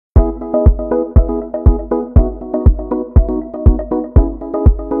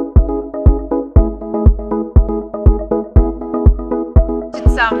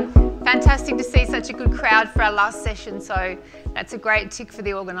interesting to see such a good crowd for our last session, so that's a great tick for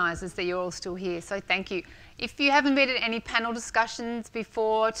the organisers that you're all still here, so thank you. If you haven't been at any panel discussions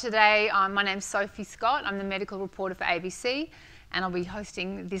before today, my name's Sophie Scott. I'm the medical reporter for ABC, and I'll be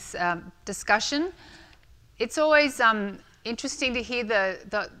hosting this discussion. It's always interesting to hear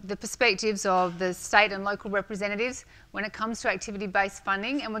the perspectives of the state and local representatives when it comes to activity-based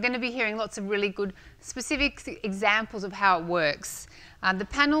funding, and we're going to be hearing lots of really good specific examples of how it works. The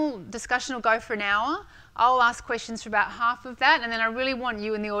panel discussion will go for an hour. I'll ask questions for about half of that, and then I really want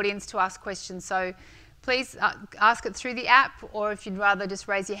you in the audience to ask questions. So please ask it through the app, or if you'd rather just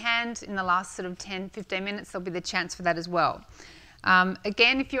raise your hand in the last sort of 10-15 minutes, there'll be the chance for that as well.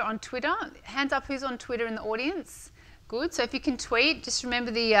 Again, if you're on Twitter, hands up who's on Twitter in the audience. Good. So if you can tweet, just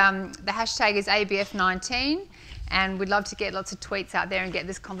remember the hashtag is ABF19, and we'd love to get lots of tweets out there and get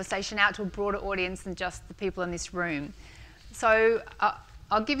this conversation out to a broader audience than just the people in this room. So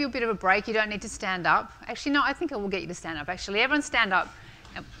I'll give you a bit of a break. You don't need to stand up. Actually, no, I think I will get you to stand up, actually. Everyone stand up.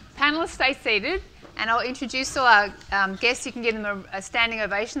 Now, panellists, stay seated, and I'll introduce all our guests. You can give them a standing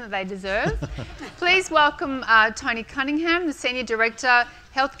ovation that they deserve. Please welcome Toni Cunningham, the Senior Director,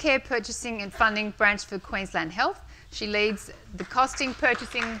 Healthcare Purchasing and Funding Branch for Queensland Health. She leads the costing,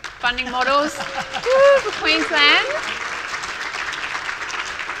 purchasing, funding models for Queensland.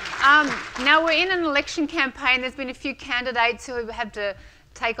 Now we're in an election campaign. There's been a few candidates who have had to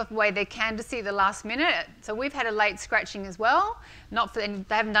take away their candidacy at the last minute. So we've had a late scratching as well. Not for they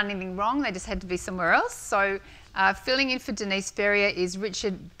haven't done anything wrong. They just had to be somewhere else. So filling in for Denise Ferrier is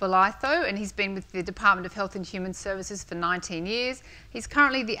Richard Bolitho, and he's been with the Department of Health and Human Services for 19 years. He's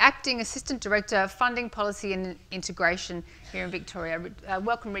currently the Acting Assistant Director of Funding Policy and Integration here in Victoria.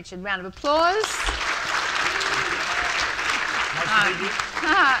 Welcome, Richard. Round of applause.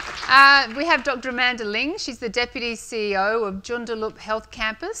 We have Dr. Amanda Ling. She's the Deputy CEO of Joondalup Health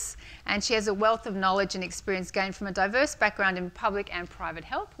Campus, and she has a wealth of knowledge and experience gained from a diverse background in public and private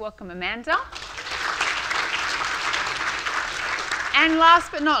health. Welcome, Amanda. And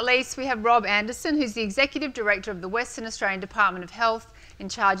last but not least, we have Rob Anderson, who's the Executive Director of the Western Australian Department of Health in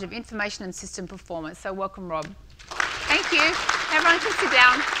charge of Information and System Performance. So welcome, Rob. Thank you. Everyone can sit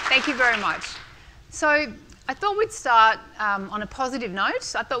down. Thank you very much. So I thought we'd start on a positive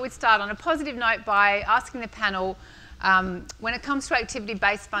note. By asking the panel, when it comes to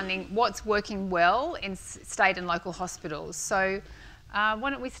activity-based funding, what's working well in state and local hospitals? So why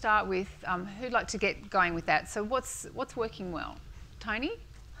don't we start with, who'd like to get going with that? So what's working well? Toni?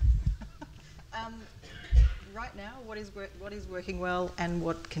 Right now, what is working well and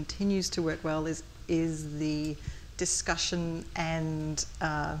what continues to work well is the discussion and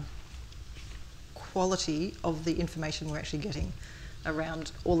quality of the information we're actually getting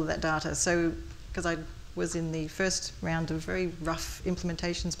around all of that data. So, because I was in the first round of very rough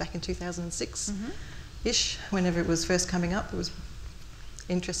implementations back in 2006-ish, whenever it was first coming up, it was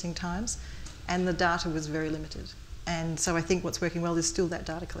interesting times, and the data was very limited. And so I think what's working well is still that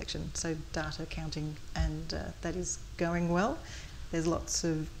data collection, so data counting, and that is going well. There's lots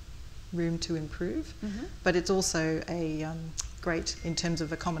of room to improve, but it's also a great in terms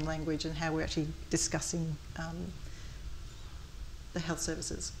of a common language and how we're actually discussing the health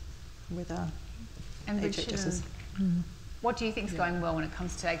services with our HHSs. What do you think is going well when it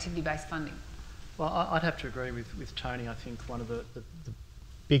comes to activity-based funding? Well, I'd have to agree with Toni. I think one of the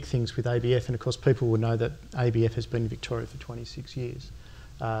big things with ABF, and of course people will know that ABF has been in Victoria for 26 years,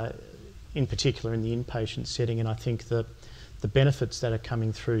 in particular in the inpatient setting, and I think the benefits that are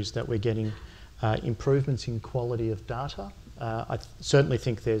coming through is that we're getting improvements in quality of data. I certainly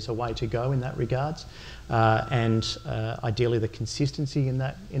think there's a way to go in that regards, and ideally the consistency in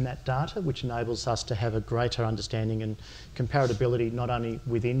that data, which enables us to have a greater understanding and comparability not only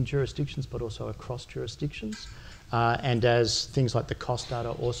within jurisdictions but also across jurisdictions. And as things like the cost data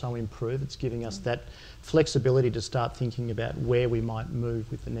also improve, it's giving us that flexibility to start thinking about where we might move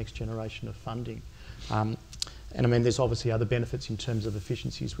with the next generation of funding. And I mean, there's obviously other benefits in terms of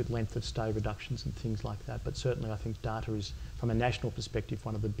efficiencies with length of stay reductions and things like that, but certainly I think data is, from a national perspective,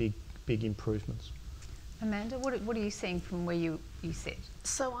 one of the big improvements. Amanda, what are you seeing from where you sit?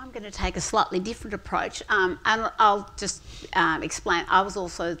 So I'm going to take a slightly different approach, and I'll just explain. I was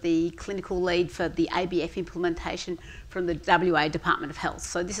also the clinical lead for the ABF implementation from the WA Department of Health.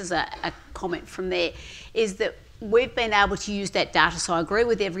 So this is a comment from there, is that we've been able to use that data, so I agree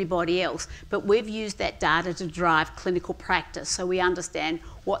with everybody else, but we've used that data to drive clinical practice, so we understand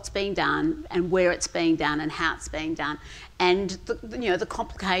what's being done and where it's being done and how it's being done, and the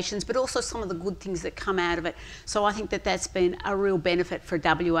complications, but also some of the good things that come out of it. So I think that that's been a real benefit for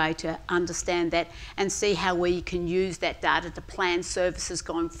WA to understand that and see how we can use that data to plan services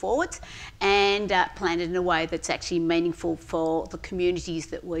going forward and plan it in a way that's actually meaningful for the communities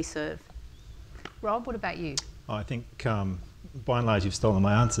that we serve. Rob, what about you? I think by and large you've stolen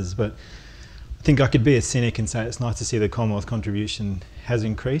my answers, but I think I could be a cynic and say it's nice to see the Commonwealth contribution has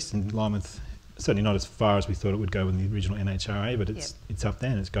increased in line with, certainly not as far as we thought it would go in the original NHRA, but it's up there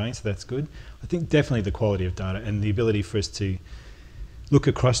and it's going, so that's good. I think definitely the quality of data and the ability for us to look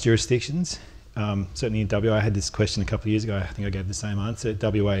across jurisdictions. Certainly in WA, I had this question a couple of years ago, I think I gave the same answer.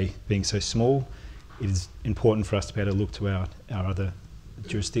 WA being so small, it is important for us to be able to look to our other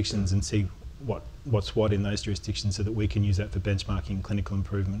jurisdictions and see what's what in those jurisdictions so that we can use that for benchmarking, clinical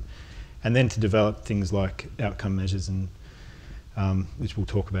improvement, and then to develop things like outcome measures and which we'll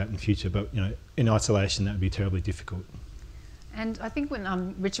talk about in the future. But in isolation, that would be terribly difficult. And I think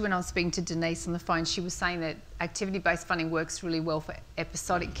when Richard, when I was speaking to Denise on the phone, she was saying that activity-based funding works really well for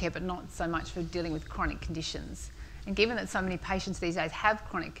episodic care, but not so much for dealing with chronic conditions. And given that so many patients these days have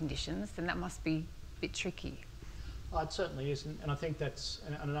chronic conditions, then that must be a bit tricky. Oh, it certainly is, and I think that's,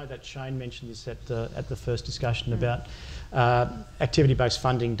 and I know that Shane mentioned this at the first discussion about activity-based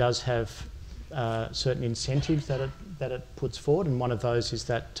funding does have certain incentives that it puts forward, and one of those is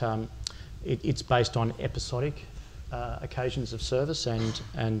that it's based on episodic occasions of service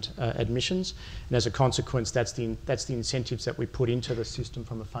and admissions, and as a consequence, that's the incentives that we put into the system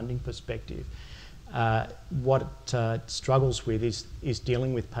from a funding perspective. What it struggles with is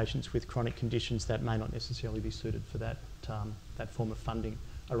dealing with patients with chronic conditions that may not necessarily be suited for that form of funding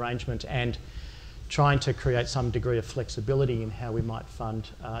arrangement, and trying to create some degree of flexibility in how we might fund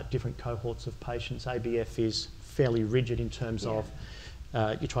different cohorts of patients. ABF is fairly rigid in terms of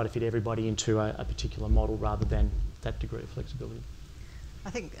you try to fit everybody into a particular model rather than that degree of flexibility. I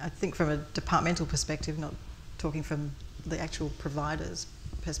think from a departmental perspective, not talking from the actual provider's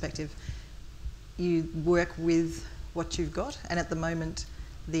perspective, you work with what you've got, and at the moment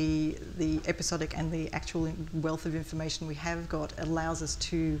the episodic and the actual wealth of information we have got allows us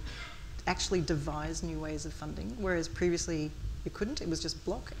to actually devise new ways of funding, whereas previously you couldn't. It was just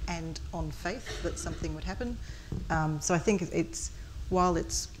block and on faith that something would happen. So I think while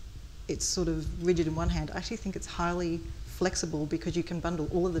it's sort of rigid in one hand, I actually think it's highly flexible because you can bundle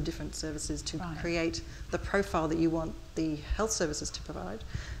all of the different services to create the profile that you want the health services to provide.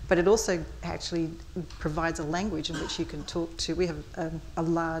 But it also actually provides a language in which you can talk to. We have a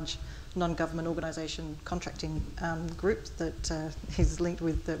large non-government organisation contracting group that is linked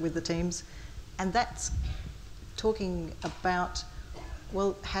with the teams, and that's talking about,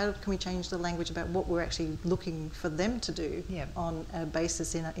 well, how can we change the language about what we're actually looking for them to do on a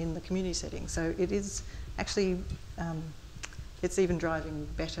basis in the community setting. So it is actually, it's even driving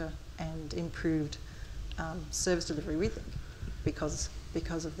better and improved service delivery, we think, because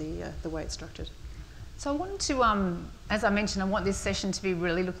of the way it's structured. So I wanted to, as I mentioned, I want this session to be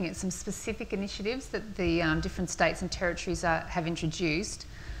really looking at some specific initiatives that the different states and territories have introduced.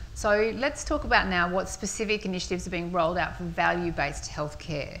 So let's talk about now what specific initiatives are being rolled out for value-based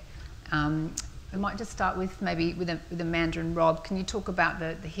healthcare. We might just start with maybe with Amanda and Rob. Can you talk about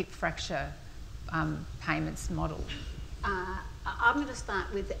the hip fracture payments model? I'm going to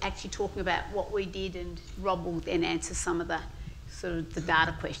start with actually talking about what we did, and Rob will then answer some of the sort of the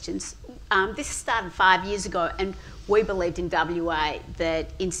data questions. This started 5 years ago, and we believed in WA that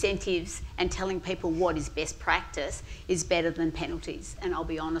incentives and telling people what is best practice is better than penalties. And I'll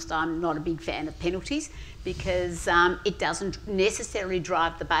be honest, I'm not a big fan of penalties because it doesn't necessarily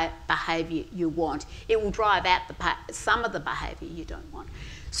drive the behaviour you want. It will drive out some of the behaviour you don't want.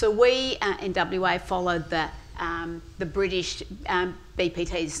 So we in WA followed the British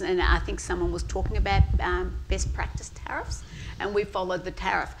BPTs, and I think someone was talking about best practice tariffs, and we followed the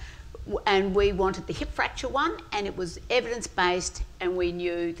tariff. And we wanted the hip fracture one, and it was evidence-based, and we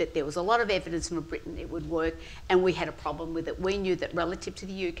knew that there was a lot of evidence from Britain it would work, and we had a problem with it. We knew that relative to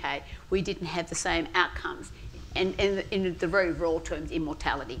the UK, we didn't have the same outcomes, and in the very raw terms,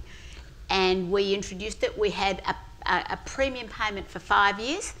 immortality. And we introduced it. We had a premium payment for 5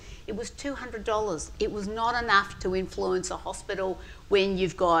 years. It was $200. It was not enough to influence a hospital when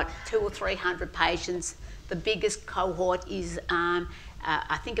you've got 200 or 300 patients. The biggest cohort is,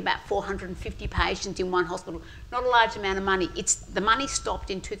 I think, about 450 patients in one hospital. Not a large amount of money. The money stopped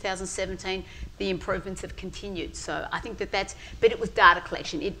in 2017. The improvements have continued. So I think but it was data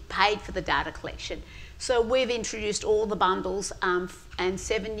collection. It paid for the data collection. So we've introduced all the bundles, and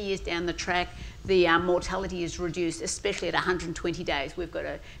 7 years down the track, the mortality is reduced, especially at 120 days. We've got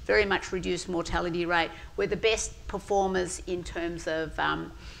a very much reduced mortality rate. We're the best performers in terms of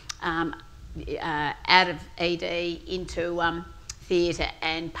out of ED into theatre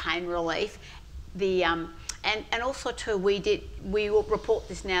and pain relief. And also too, we will report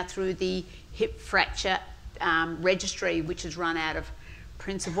this now through the hip fracture registry, which is run out of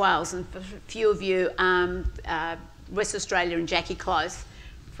Prince of Wales. And for a few of you, West Australia and Jackie Close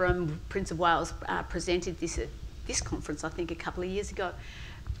from Prince of Wales presented this at this conference, I think, a couple of years ago.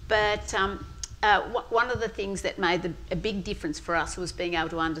 But one of the things that made a big difference for us was being able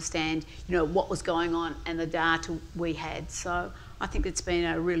to understand, what was going on and the data we had. So I think it's been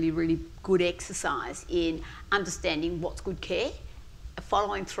a really, really good exercise in understanding what's good care,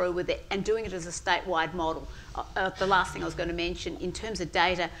 following through with it and doing it as a statewide model. The last thing I was going to mention, in terms of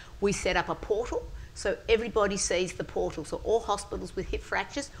data, we set up a portal so everybody sees the portal. So all hospitals with hip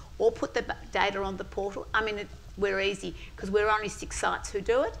fractures all put the data on the portal. I mean, we're easy because we're only 6 sites who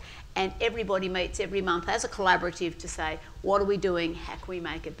do it, and everybody meets every month as a collaborative to say, what are we doing? How can we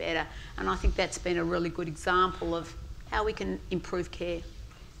make it better? And I think that's been a really good example of how we can improve care.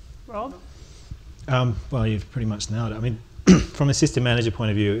 Rob? Well, you've pretty much nailed it. I mean, from a system manager point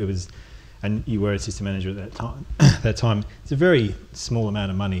of view, it was, and you were a system manager at that time, it's a very small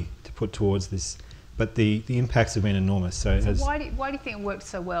amount of money to put towards this, but the impacts have been enormous. So why do you think it worked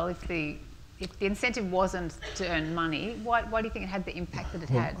so well? If the incentive wasn't to earn money, why do you think it had the impact that it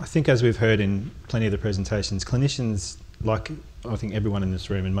had? I think, as we've heard in plenty of the presentations, clinicians, like I think everyone in this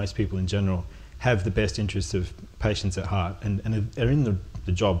room and most people in general, have the best interests of patients at heart and are in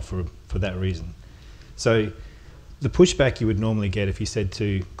the job for that reason. So the pushback you would normally get if you said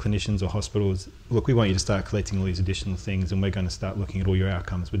to clinicians or hospitals, look, we want you to start collecting all these additional things and we're going to start looking at all your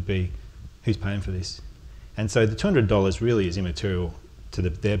outcomes, would be, who's paying for this? And so the $200 really is immaterial to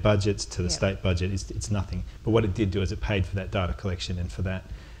their budgets, to the state budget. It's nothing. But what it did do is it paid for that data collection and for that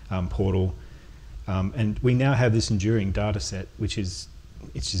portal. And we now have this enduring data set, which is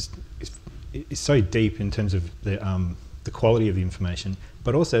so deep in terms of the quality of the information,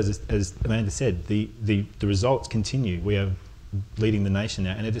 but also, as Amanda said, the results continue. We are leading the nation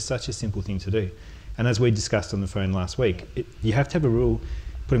now, and it is such a simple thing to do. And as we discussed on the phone last week, you have to have a real,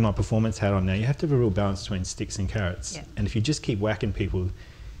 putting my performance hat on now, you have to have a real balance between sticks and carrots. Yeah. And if you just keep whacking people,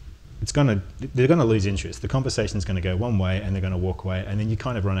 they're going to lose interest. The conversation is going to go one way and they're going to walk away, and then you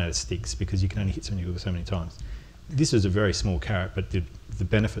kind of run out of sticks because you can only hit so many times. This is a very small carrot, but the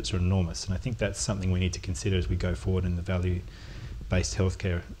benefits are enormous, and I think that's something we need to consider as we go forward in the value-based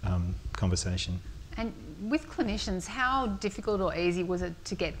healthcare conversation. And with clinicians, how difficult or easy was it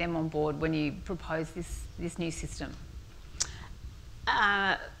to get them on board when you proposed this new system?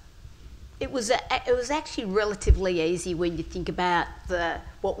 It was actually relatively easy when you think about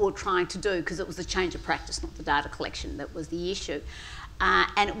what we're trying to do, because it was the change of practice, not the data collection, that was the issue.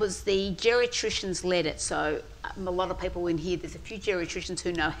 And it was the geriatricians led it. So a lot of people in here, there's a few geriatricians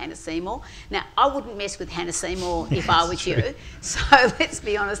who know Hannah Seymour. Now, I wouldn't mess with Hannah Seymour if I was you. So let's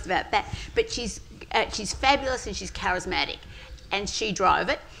be honest about that. But she's fabulous and she's charismatic, and she drove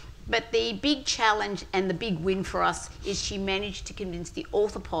it. But the big challenge and the big win for us is she managed to convince the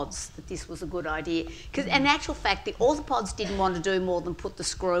orthopods that this was a good idea. Because in actual fact, the orthopods didn't want to do more than put the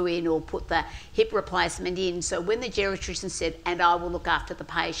screw in or put the hip replacement in. So when the geriatrician said, and I will look after the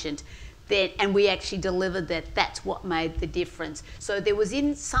patient, and we actually delivered that, that's what made the difference. So there was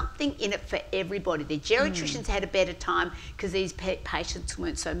something in it for everybody. The geriatricians had a better time because these patients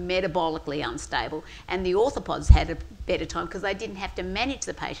weren't so metabolically unstable, and the orthopods had a better time because they didn't have to manage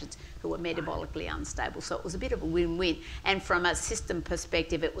the patients who were metabolically unstable. So it was a bit of a win-win, and from a system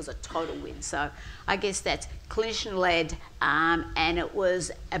perspective it was a total win. So I guess that's clinician-led, and it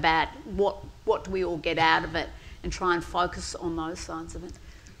was about what do we all get out of it and try and focus on those sides of it.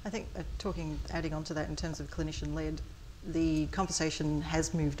 I think adding on to that in terms of clinician-led, the conversation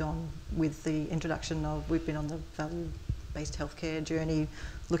has moved on with the introduction of, we've been on the value-based healthcare journey,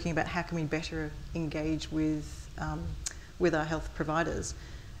 looking about how can we better engage with our health providers.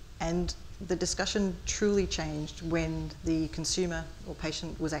 And the discussion truly changed when the consumer or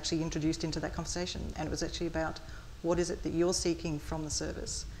patient was actually introduced into that conversation, and it was actually about what is it that you're seeking from the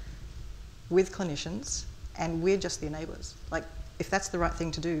service with clinicians, and we're just the enablers. Like, if that's the right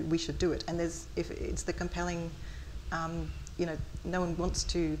thing to do, we should do it. And if it's the compelling, no one wants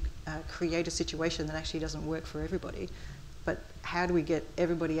to create a situation that actually doesn't work for everybody. But how do we get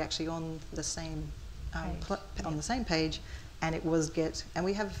everybody actually on the same the same page? And and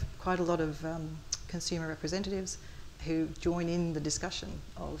we have quite a lot of consumer representatives who join in the discussion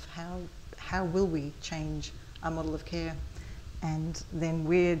of how will we change our model of care? And then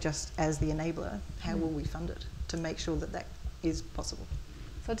we're just, as the enabler, how will we fund it to make sure that that is possible?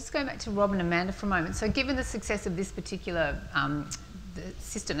 So just going back to Rob and Amanda for a moment. So given the success of this particular the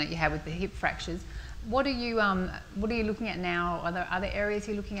system that you have with the hip fractures, what are you looking at now? Are there other areas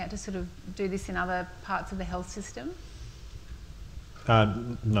you're looking at to sort of do this in other parts of the health system?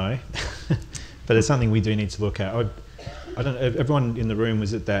 No, but it's something we do need to look at. I don't know, everyone in the room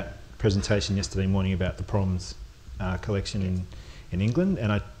was at that presentation yesterday morning about the PROMS collection in England,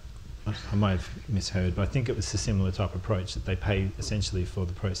 and I might have misheard, but I think it was a similar type of approach, that they pay essentially for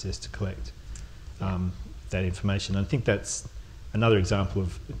the process to collect that information. And I think that's another example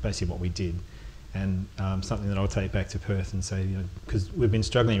of basically what we did, and something that I'll take back to Perth and say, because we've been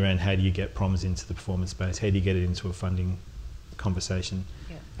struggling around how do you get PROMS into the performance space, how do you get it into a funding conversation,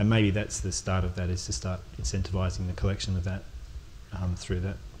 and maybe that's the start of that, is to start incentivising the collection of that through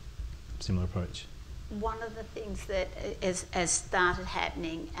that similar approach. One of the things that has started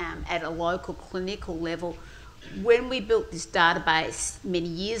happening at a local clinical level, when we built this database many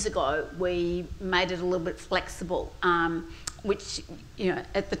years ago, we made it a little bit flexible, which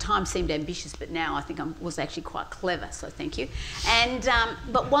at the time seemed ambitious, but now I think was actually quite clever, so thank you. And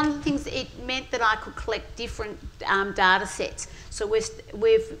but one of the things, it meant that I could collect different data sets. So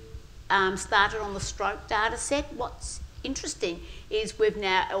we've started on the stroke data set. What's interesting is we've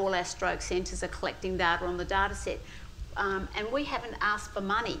now, all our stroke centres are collecting data on the data set, and we haven't asked for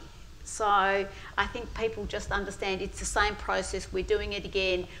money. So I think people just understand it's the same process, we're doing it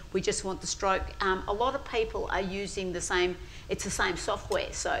again, we just want the stroke. A lot of people are using the same, it's the same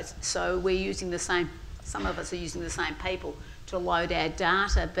software, so we're using the same, some of us are using the same people to load our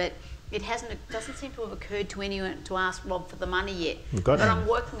data, but it doesn't seem to have occurred to anyone to ask Rob for the money yet. I'm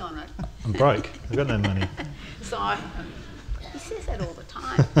working on it. I'm broke. I've got no money. So he says that all the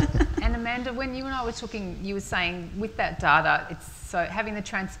time. And Amanda, when you and I were talking, you were saying with that data, it's so having the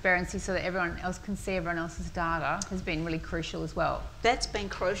transparency so that everyone else can see everyone else's data has been really crucial as well. That's been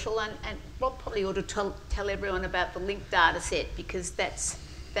crucial, and Rob probably ought to tell everyone about the linked data set, because that's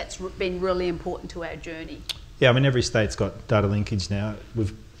been really important to our journey. Yeah, I mean, every state's got data linkage now.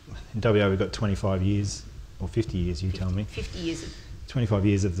 In WA we've got 25 years, or 50 years, you tell me. 50 years. 25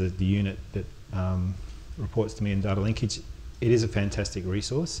 years of the unit that reports to me in data linkage. It is a fantastic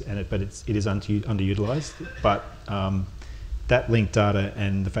resource, but it is underutilised. But that linked data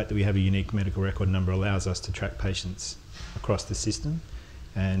and the fact that we have a unique medical record number allows us to track patients across the system.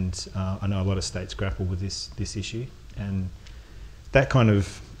 And I know a lot of states grapple with this issue. And that kind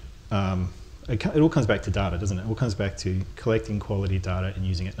of it all comes back to data, doesn't it? It all comes back to collecting quality data and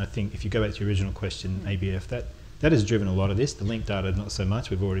using it. And I think if you go back to your original question, ABF, that has driven a lot of this. The linked data, not so much.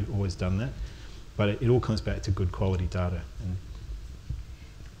 We've always done that. But it all comes back to good quality data. And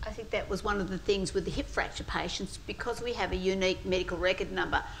I think that was one of the things with the hip fracture patients, because we have a unique medical record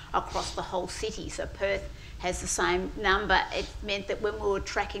number across the whole city. So Perth has the same number. It meant that when we were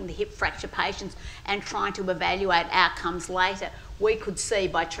tracking the hip fracture patients and trying to evaluate outcomes later, we could see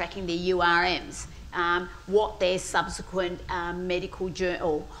by tracking their URMs what their subsequent medical journey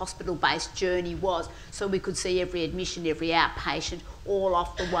or hospital-based journey was. So we could see every admission, every outpatient, all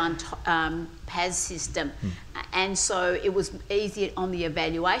off the one PAS system. And so it was easier on the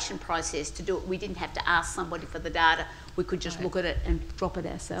evaluation process to do it. We didn't have to ask somebody for the data. We could just look at it and drop it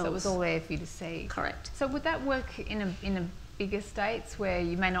ourselves. So it was all there for you to see. Correct. So would that work in a bigger states where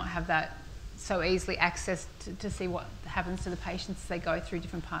you may not have that so easily accessed to see what happens to the patients as they go through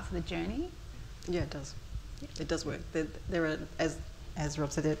different parts of the journey? Yeah, it does. It does work. There are, as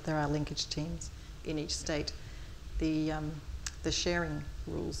Rob said, there are linkage teams in each state. The sharing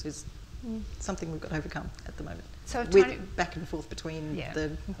rules is something we've got to overcome at the moment. So with back and forth between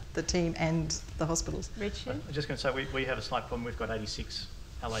the team and the hospitals. Richard? I'm just going to say we have a slight problem. We've got 86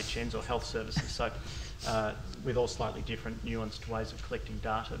 LHNs or health services, so with all slightly different nuanced ways of collecting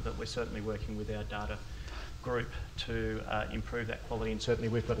data, but we're certainly working with our data group to improve that quality, and certainly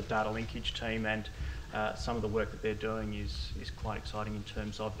we've got a data linkage team, and some of the work that they're doing is quite exciting in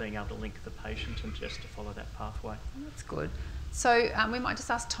terms of being able to link the patient and just to follow that pathway. That's good. So we might just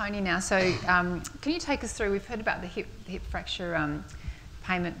ask Toni now. So can you take us through, we've heard about the hip fracture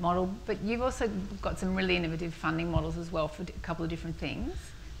payment model, but you've also got some really innovative funding models as well for a couple of different things.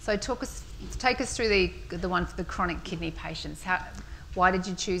 So take us through the one for the chronic kidney patients. Why did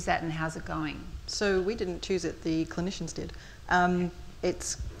you choose that and how's it going? So we didn't choose it, the clinicians did.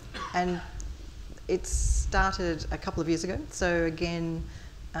 It started a couple of years ago. So again,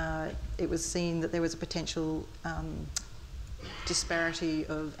 it was seen that there was a potential disparity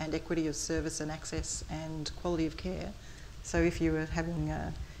and equity of service and access and quality of care. So if you were having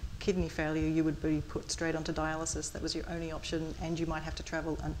kidney failure, you would be put straight onto dialysis. That was your only option, and you might have to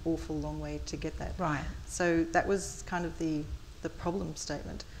travel an awful long way to get that. Right. So that was kind of the problem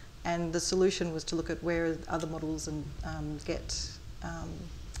statement. And the solution was to look at where are other models and get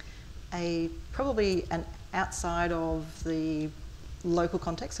probably an outside of the local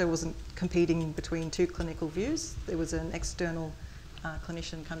context, so it wasn't competing between two clinical views. There was an external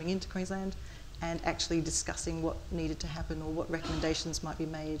clinician coming into Queensland and actually discussing what needed to happen or what recommendations might be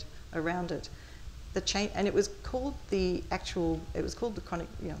made around it. The change, and it was called the chronic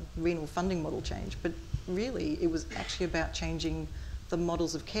renal funding model change, but really it was actually about changing the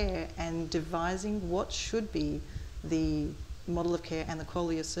models of care and devising what should be the model of care and the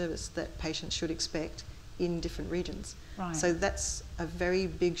quality of service that patients should expect in different regions. Right. So that's a very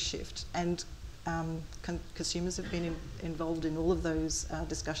big shift, and consumers have been involved in all of those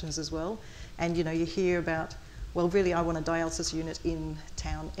discussions as well. And you hear about, well, really I want a dialysis unit in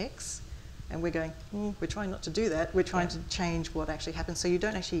town X, and we're going, we're trying not to do that. We're trying to change what actually happens. So you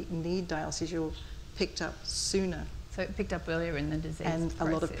don't actually need dialysis, you're picked up sooner. So it picked up earlier in the disease And process.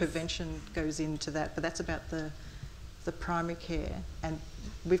 a lot of prevention goes into that, but that's about the primary care, and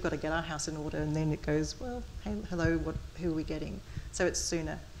we've got to get our house in order, and then it goes, well, hey, hello, who are we getting? So it's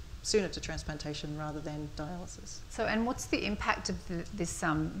sooner to transplantation rather than dialysis. So, and what's the impact of this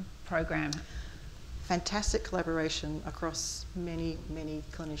program? Fantastic collaboration across many, many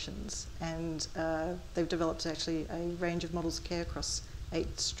clinicians, and they've developed actually a range of models of care across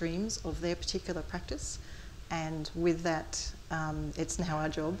 8 streams of their particular practice, and with that, it's now our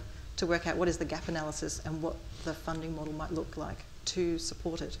job to work out what is the gap analysis and what the funding model might look like to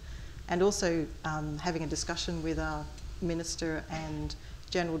support it. And also having a discussion with our Minister and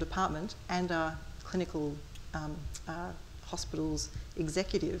General Department and our clinical hospitals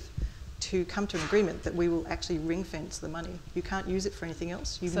executive to come to an agreement that we will actually ring fence the money. You can't use it for anything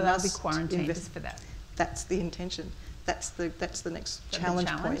else. You so must they'll be quarantined invest. just for that? That's the intention. That's the next challenge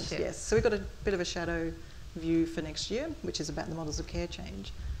point. Yeah. Yes. So we've got a bit of a shadow view for next year, which is about the models of care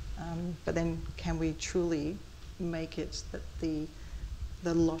change. But then can we truly make it that the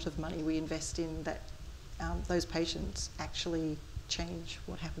lot of money we invest in that those patients actually change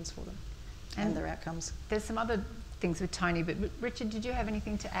what happens for them and their outcomes? There's some other things with Toni, but Richard, did you have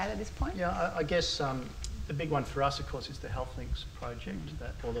anything to add at this point? Yeah, I guess the big one for us, of course, is the HealthLinks project,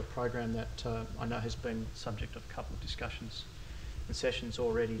 or the program that I know has been subject of a couple of discussions and sessions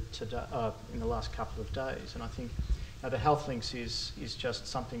already today, in the last couple of days. And I think the HealthLinks is just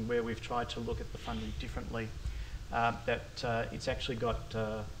something where we've tried to look at the funding differently. It's actually got,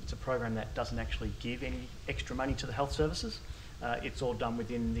 it's a program that doesn't actually give any extra money to the health services. It's all done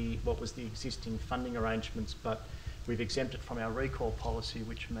within what was the existing funding arrangements, but we've exempted from our recall policy,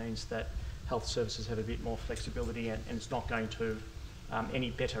 which means that health services have a bit more flexibility, and it's not going to, any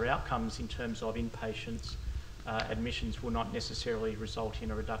better outcomes in terms of inpatients, admissions will not necessarily result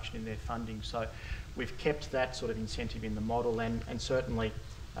in a reduction in their funding. So we've kept that sort of incentive in the model, and certainly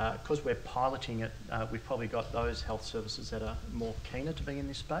because we're piloting it, we've probably got those health services that are more keener to be in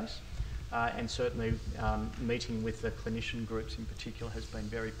this space. And certainly meeting with the clinician groups in particular has been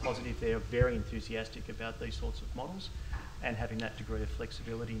very positive. They're very enthusiastic about these sorts of models and having that degree of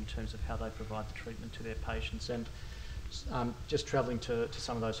flexibility in terms of how they provide the treatment to their patients. And just travelling to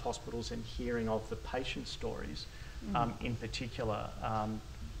some of those hospitals and hearing of the patient stories in particular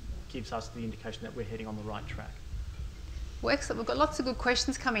gives us the indication that we're heading on the right track. Well, excellent. We've got lots of good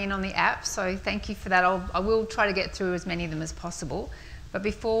questions coming in on the app, so thank you for that. I will try to get through as many of them as possible. But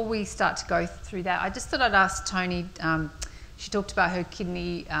before we start to go through that, I just thought I'd ask Toni, she talked about her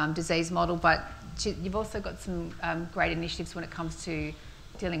kidney disease model, but you've also got some great initiatives when it comes to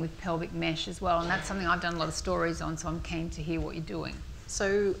dealing with pelvic mesh as well, and that's something I've done a lot of stories on, so I'm keen to hear what you're doing.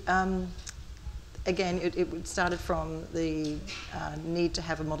 So again, it started from the need to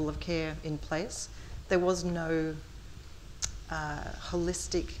have a model of care in place. There was no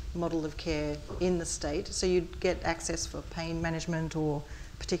holistic model of care in the state, so you'd get access for pain management or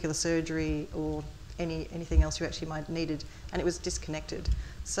particular surgery or anything else you actually might needed, and it was disconnected.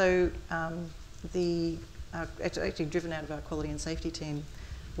 So actually driven out of our quality and safety team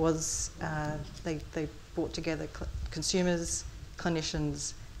was they brought together consumers,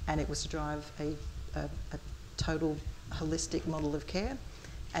 clinicians, and it was to drive a total holistic model of care.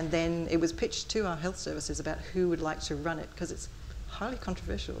 And then it was pitched to our health services about who would like to run it, because it's highly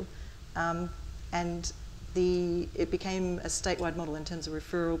controversial. And it became a statewide model in terms of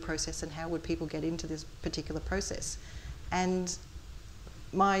referral process and how would people get into this particular process. And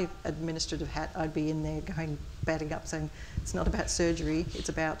my administrative hat, I'd be in there batting up saying, it's not about surgery, it's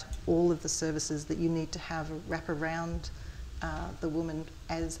about all of the services that you need to have wrap around the woman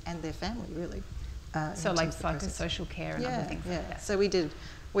and their family, really. So like psychosocial care and other things like that. So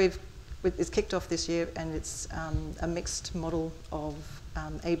it's kicked off this year, and it's a mixed model of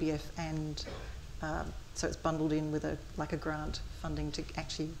ABF and so it's bundled in with a grant funding to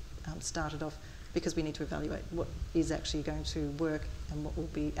actually start it off, because we need to evaluate what is actually going to work and what will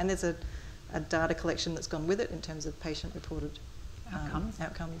be. And there's a data collection that's gone with it in terms of patient-reported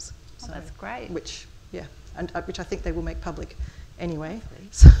outcomes. Oh, so that's great. Which I think they will make public anyway.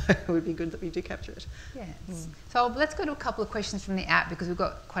 So it would be good that we do capture it. Yes. So let's go to a couple of questions from the app, because we've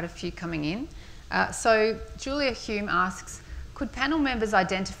got quite a few coming in. So Julia Hume asks, could panel members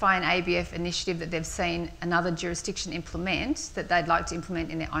identify an ABF initiative that they've seen another jurisdiction implement that they'd like to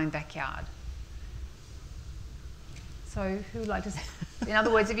implement in their own backyard? So who would like to, in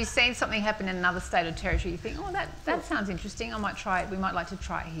other words, if you've seen something happen in another state or territory, you think, oh, that sounds interesting, I might try it, we might like to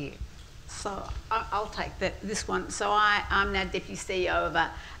try it here. So I'll take this one. So I'm now Deputy CEO of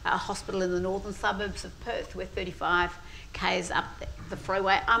a hospital in the northern suburbs of Perth. We're 35 k's up the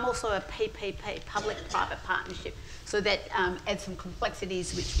freeway. I'm also a PPP, public-private partnership. So that adds some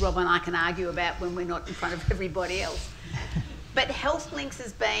complexities which Rob and I can argue about when we're not in front of everybody else. But Health Links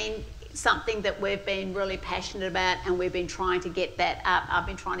has been something that we've been really passionate about, and we've been trying to get that up. I've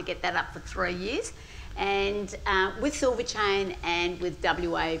been trying to get that up for 3 years. And with Silverchain and with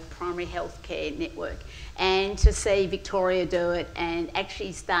WA Primary Healthcare Network, and to see Victoria do it and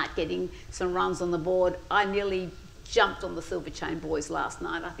actually start getting some runs on the board, I nearly jumped on the Silverchain boys last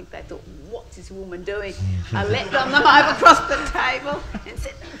night. I think they thought, what's this woman doing? I leapt on them over across the table and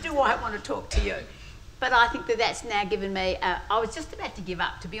said, do I want to talk to you? But I think that's now given me, I was just about to give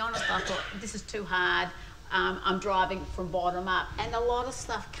up, to be honest. I thought, this is too hard. I'm driving from bottom up, and a lot of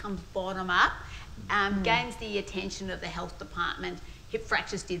stuff comes bottom up. Gains the attention of the health department. Hip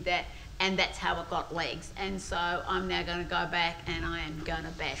fractures did that, and that's how it got legs. And so I'm now going to go back, and I am going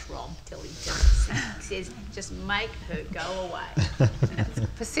to bash Rob till he just says, just make her go away.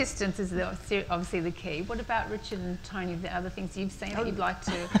 Persistence is obviously the key. What about Richard and Toni, the other things you've seen that you'd like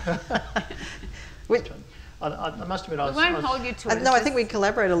to... I must admit, we won't hold you to it. No, I think we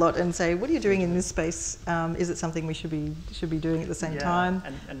collaborate a lot and say, what are you doing in this space? Is it something we should be doing at the same time?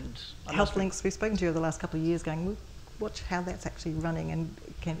 And Health Links, we've spoken to you over the last couple of years going, we'll watch how that's actually running and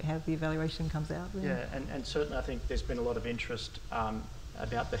how the evaluation comes out. Really. Yeah, and certainly I think there's been a lot of interest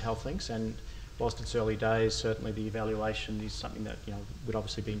about the Health Links, and whilst it's early days, certainly the evaluation is something that would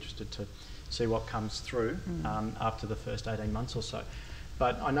obviously be interested to see what comes through after the first 18 months or so.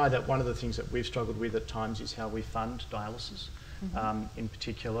 But I know that one of the things that we've struggled with at times is how we fund dialysis in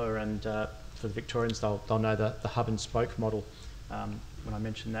particular, and for the Victorians, they'll know the hub and spoke model when I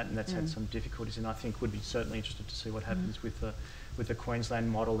mentioned that, and that's had some difficulties, and I think would be certainly interested to see what happens with the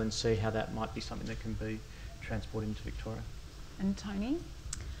Queensland model and see how that might be something that can be transported into Victoria. And Toni?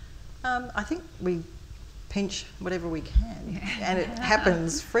 I think we pinch whatever we can, and it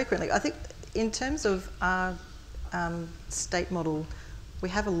happens frequently. I think in terms of our state model, we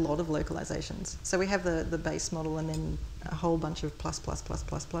have a lot of localisations. So we have the base model and then a whole bunch of plus.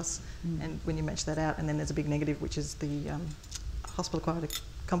 And when you match that out, and then there's a big negative, which is the hospital-acquired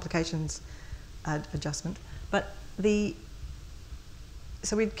complications adjustment. But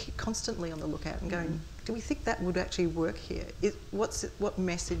so we'd keep constantly on the lookout and going, do we think that would actually work here? What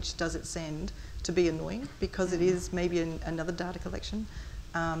message does it send to be annoying because it is maybe another data collection?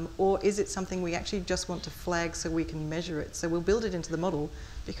 Or is it something we actually just want to flag so we can measure it? So we'll build it into the model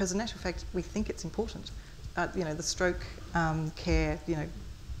because in actual fact we think it's important. The stroke care,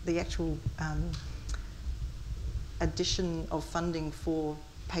 the actual addition of funding for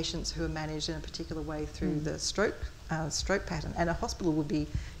patients who are managed in a particular way through the stroke pattern, and a hospital would be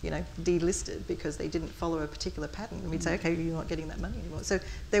delisted because they didn't follow a particular pattern, and we'd say, okay, you're not getting that money anymore. So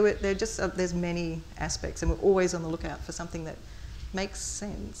there's many aspects, and we're always on the lookout for something that makes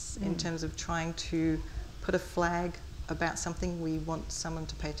sense in terms of trying to put a flag about something we want someone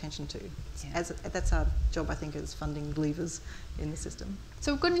to pay attention to. That's our job, I think, as funding levers in the system.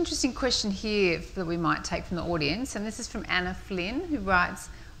 So we've got an interesting question here that we might take from the audience, and this is from Anna Flynn, who writes,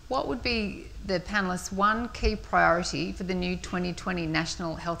 what would be the panellists' one key priority for the new 2020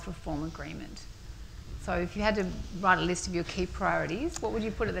 National Health Reform Agreement? So if you had to write a list of your key priorities, what would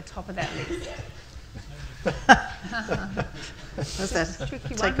you put at the top of that list? What's that?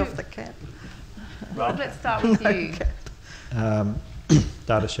 Tricky Take one. off the cap. Rob, let's start with you.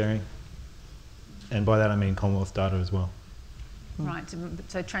 Data sharing, and by that I mean Commonwealth data as well. Right,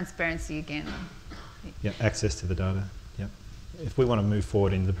 so transparency again. Yeah, access to the data. Yeah, if we want to move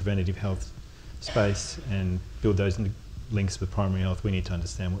forward in the preventative health space and build those links with primary health, we need to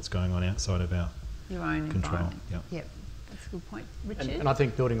understand what's going on outside of our Your own control. environment. Yep, that's a good point. Richard? And I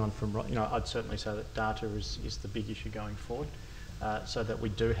think building on from, I'd certainly say that data is the big issue going forward, so that we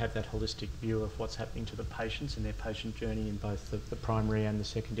do have that holistic view of what's happening to the patients and their patient journey in both the primary and the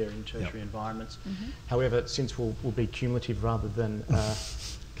secondary and tertiary environments. However, since we'll be cumulative rather than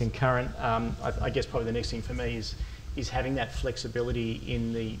concurrent, I guess probably the next thing for me is having that flexibility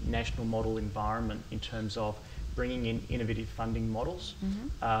in the national model environment in terms of bringing in innovative funding models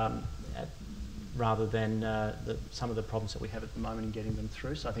rather than some of the problems that we have at the moment in getting them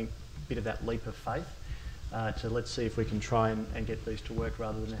through. So I think a bit of that leap of faith to let's see if we can try and get these to work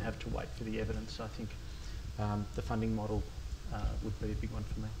rather than have to wait for the evidence. So I think the funding model would be a big one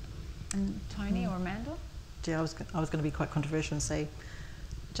for me. And Toni or Amanda? Yeah, I was going to be quite controversial and say,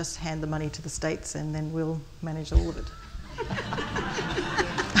 just hand the money to the states and then we'll manage all of it.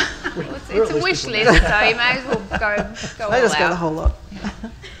 Well, it's a wish list, so you may as well go all Let us go out. the whole lot.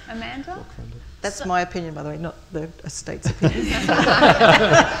 Amanda? That's my opinion, by the way, not the state's opinion.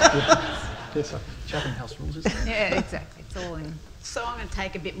 Yes, Chatham House rules, isn't it? Yeah, exactly. It's all in. So I'm going to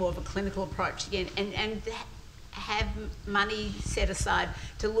take a bit more of a clinical approach again and have money set aside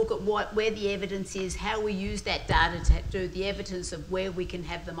to look at where the evidence is, how we use that data to do the evidence of where we can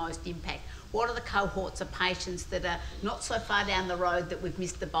have the most impact. What are the cohorts of patients that are not so far down the road that we've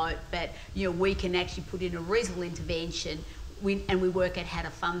missed the boat, but we can actually put in a reasonable intervention and we work out how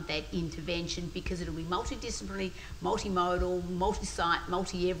to fund that intervention, because it'll be multidisciplinary, multimodal, multi-site,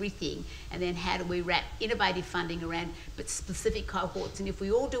 multi-everything, and then how do we wrap innovative funding around but specific cohorts. And if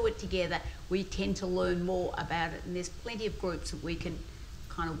we all do it together, we tend to learn more about it, and there's plenty of groups that we can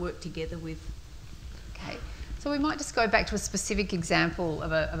kind of work together with. Okay, so we might just go back to a specific example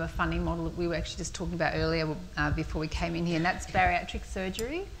of a funding model that we were actually just talking about earlier before we came in here, and that's bariatric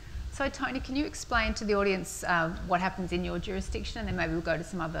surgery. So Toni, can you explain to the audience what happens in your jurisdiction, and then maybe we'll go to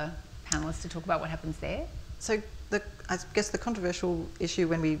some other panellists to talk about what happens there? So I guess the controversial issue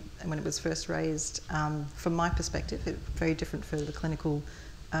when it was first raised, from my perspective, very different for the clinical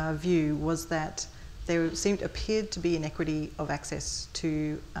view, was that there appeared to be inequity of access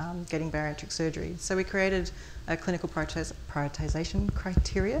to getting bariatric surgery. So we created a clinical prioritisation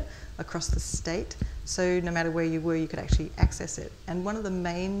criteria across the state, so no matter where you were, you could actually access it. And one of the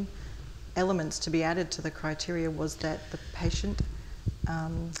main elements to be added to the criteria was that the patient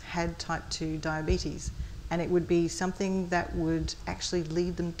had type 2 diabetes, and it would be something that would actually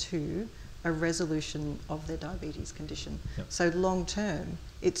lead them to a resolution of their diabetes condition. Yep. So long term,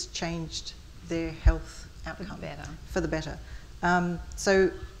 it's changed their health outcome for the better.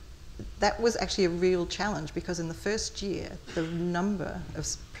 So that was actually a real challenge, because in the first year, the number of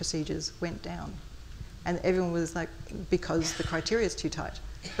procedures went down. And everyone was like, because the criteria is too tight.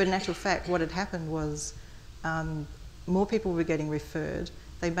 But in actual fact, what had happened was more people were getting referred.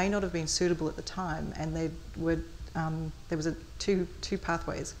 They may not have been suitable at the time, and they were, there was two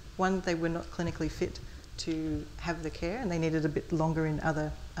pathways. One, they were not clinically fit to have the care, and they needed a bit longer in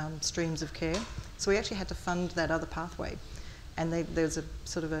other streams of care. So we actually had to fund that other pathway. And there's a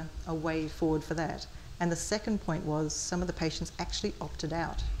sort of a way forward for that. And the second point was some of the patients actually opted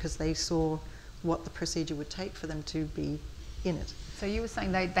out because they saw what the procedure would take for them to be in it. So you were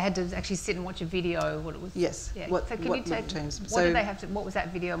saying they had to actually sit and watch a video, what it was? Yes. Yeah. What so can you take, what did they have to, what was that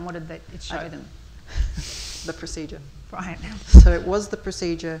video and what did it show them? The procedure. Right. So it was the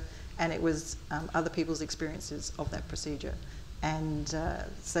procedure, and it was other people's experiences of that procedure. And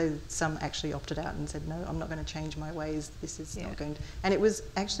so some actually opted out and said, no, I'm not going to change my ways, this is not going to... And it was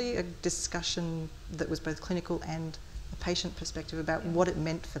actually a discussion that was both clinical and a patient perspective about what it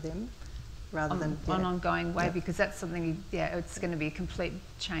meant for them, rather than... an ongoing way, because that's something, it's going to be a complete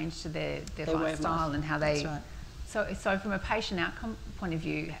change to their lifestyle and how they... That's right. So from a patient outcome point of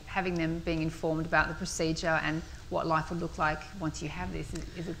view, having them being informed about the procedure and what life would look like once you have this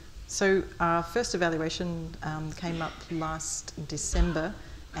is a... So our first evaluation came up last December,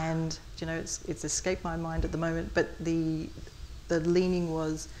 and it's escaped my mind at the moment, but the leaning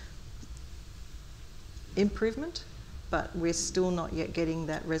was improvement, but we're still not yet getting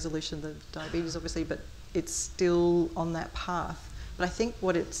that resolution of the diabetes, obviously, but it's still on that path. But I think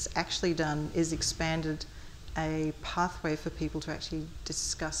what it's actually done is expanded a pathway for people to actually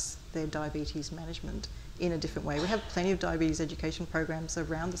discuss their diabetes management in a different way. We have plenty of diabetes education programs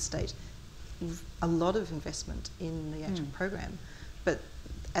around the state, a lot of investment in the actual program, but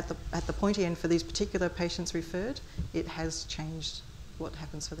at the pointy end for these particular patients referred, it has changed what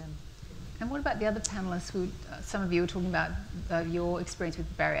happens for them. And what about the other panellists who, some of you were talking about your experience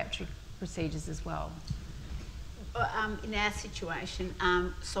with bariatric procedures as well? In our situation,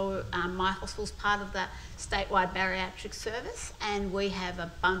 my hospital's part of the statewide bariatric service, and we have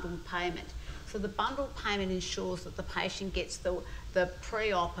a bundled payment. So the bundled payment ensures that the patient gets the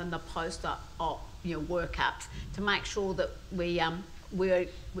pre-op and the post-op workups to make sure that we're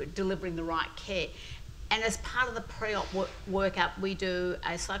delivering the right care. And as part of the pre-op workup, we do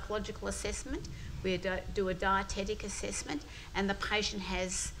a psychological assessment, we do a dietetic assessment, and the patient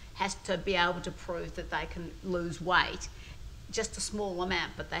has to be able to prove that they can lose weight, just a small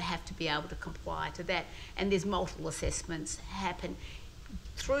amount, but they have to be able to comply to that. And there's multiple assessments happen.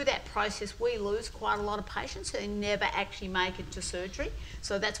 Through that process, we lose quite a lot of patients who never actually make it to surgery.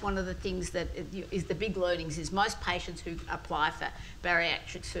 So that's one of the things that is the big learnings, is most patients who apply for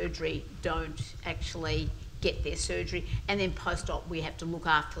bariatric surgery don't actually get their surgery, and then post-op we have to look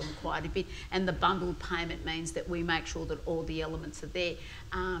after them quite a bit, and the bundled payment means that we make sure that all the elements are there.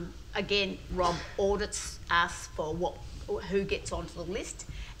 Again, Rob audits us for who gets onto the list,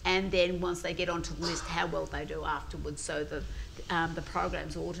 and then once they get onto the list, how well they do afterwards. So the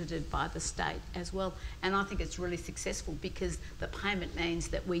program's audited by the state as well, and I think it's really successful because the payment means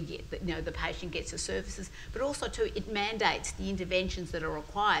that we get, the patient gets the services, but also too it mandates the interventions that are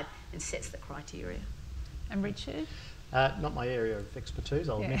required and sets the criteria. And Richard? Not my area of expertise,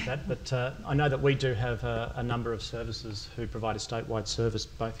 I'll admit that, but I know that we do have a number of services who provide a statewide service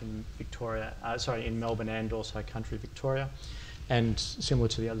both in in Melbourne and also country Victoria. And similar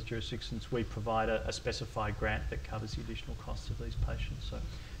to the other jurisdictions, we provide a specified grant that covers the additional costs of these patients. So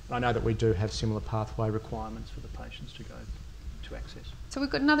I know that we do have similar pathway requirements for the patients to go to access. So we've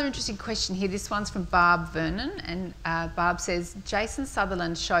got another interesting question here. This one's from Barb Vernon, and Barb says, Jason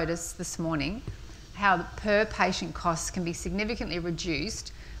Sutherland showed us this morning how the per patient costs can be significantly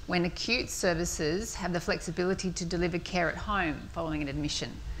reduced when acute services have the flexibility to deliver care at home following an admission.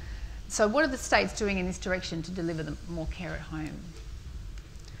 So what are the states doing in this direction to deliver more care at home?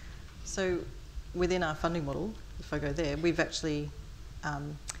 So within our funding model, if I go there, we've actually,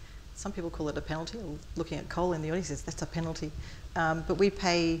 some people call it a penalty. Looking at Cole in the audience, says that's a penalty. But we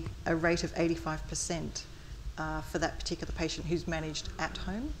pay a rate of 85% for that particular patient who's managed at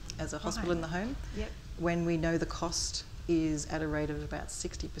home as a hospital in the home, when we know the cost is at a rate of about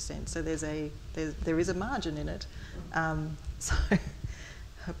 60%. So there is a margin in it.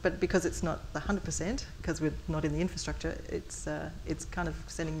 But because it's not the 100%, because we're not in the infrastructure, it's kind of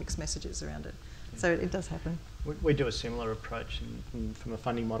sending mixed messages around it. So it does happen. We do a similar approach, and from a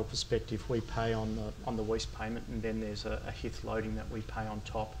funding model perspective, we pay on the waste payment, and then there's a HIF loading that we pay on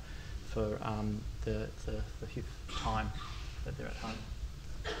top for the HIF time that they're at home.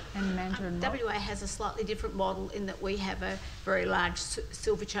 And Mandarin WA has a slightly different model in that we have a very large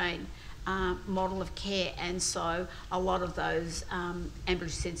silver chain model of care, and so a lot of those ambulatory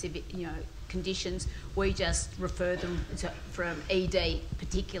sensitive conditions, we just refer them from ED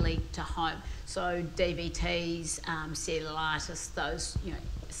particularly to home. So DVTs, cellulitis, those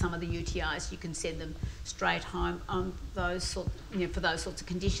some of the UTIs, you can send them straight home on those for those sorts of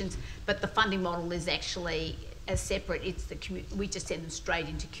conditions. But the funding model is actually separate. It's we just send them straight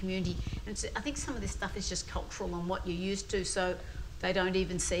into community. And so I think some of this stuff is just cultural on what you're used to. So they don't get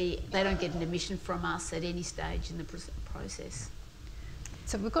an admission from us at any stage in the process.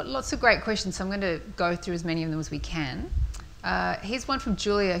 So we've got lots of great questions, so I'm going to go through as many of them as we can. Here's one from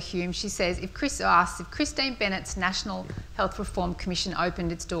Julia Hume. She says, if Christine Bennett's National Health Reform Commission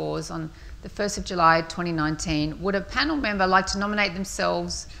opened its doors on the 1st of July 2019, would a panel member like to nominate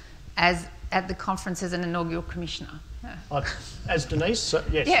themselves at the conference as an inaugural commissioner? As Denise,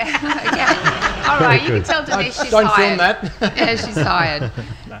 yes. Yeah, okay. All right, you can tell Denise she's don't hired. Don't film that. Yeah, she's hired.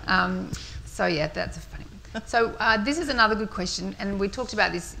 No. So yeah, that's a funny one. So this is another good question, and we talked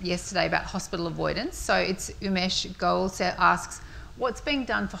about this yesterday about hospital avoidance. So it's Umesh Goel asks, what's being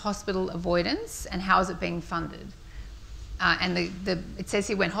done for hospital avoidance and how is it being funded? And it says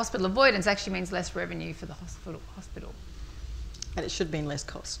here when hospital avoidance actually means less revenue for the hospital. And it should mean less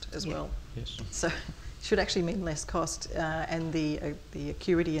cost as well. Yes. So it should actually mean less cost, and the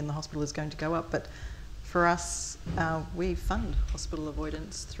acuity in the hospital is going to go up. But for us, we fund hospital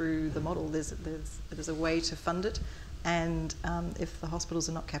avoidance through the model. There's a way to fund it, and if the hospitals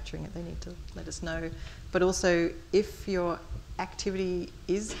are not capturing it, they need to let us know. But also, if your activity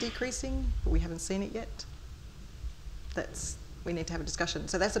is decreasing, but we haven't seen it yet, we need to have a discussion.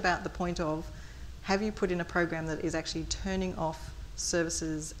 So that's about the point of, have you put in a program that is actually turning off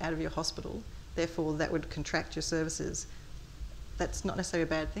services out of your hospital? Therefore, that would contract your services. That's not necessarily a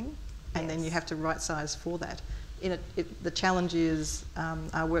bad thing, and then you have to right size for that. The challenge is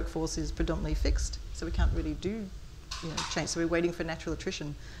our workforce is predominantly fixed, so we can't really do change. So we're waiting for natural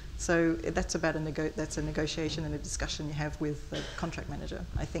attrition. So that's about that's a negotiation and a discussion you have with the contract manager,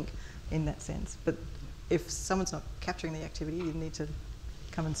 I think, in that sense. But if someone's not capturing the activity, you need to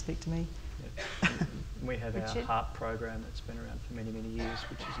come and speak to me. Yes. We have Richard? our HARP program that's been around for many, many years,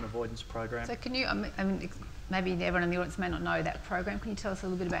 which is an avoidance program. So can you, maybe everyone in the audience may not know that program. Can you tell us a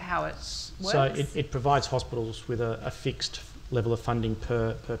little bit about how it works? So it provides hospitals with a fixed level of funding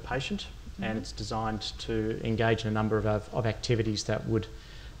per patient, and it's designed to engage in a number of activities that would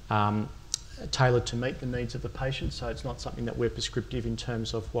tailored to meet the needs of the patient. So it's not something that we're prescriptive in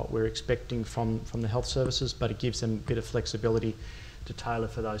terms of what we're expecting from the health services, but it gives them a bit of flexibility to tailor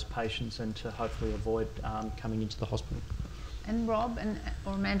for those patients and to hopefully avoid coming into the hospital. And Rob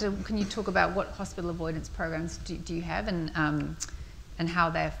or Amanda, can you talk about what hospital avoidance programs do you have and how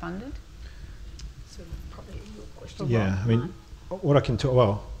they're funded? So probably your question. Yeah, I mean, what I can talk,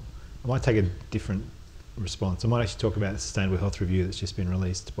 well, I might take a different response. I might actually talk about the Sustainable Health Review that's just been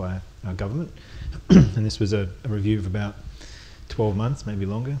released by our government. And this was a review of about 12 months, maybe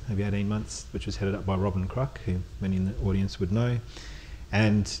longer, maybe 18 months, which was headed up by Robin Kruk, who many in the audience would know.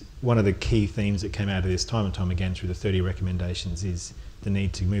 And one of the key themes that came out of this time and time again through the 30 recommendations is the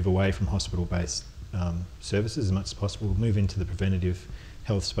need to move away from hospital-based services as much as possible, move into the preventative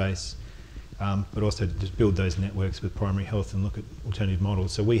health space, but also just build those networks with primary health and look at alternative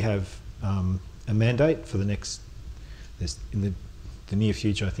models. So we have a mandate for the next, in the near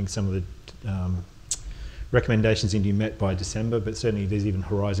future, I think some of the recommendations need to be met by December, but certainly there's even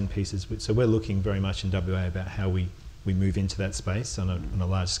horizon pieces. So we're looking very much in WA about how we move into that space on a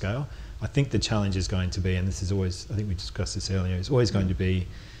large scale. I think the challenge is going to be, and this is always, I think we discussed this earlier, is always going to be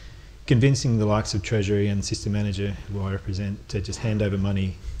convincing the likes of Treasury and System Manager, who I represent, to just hand over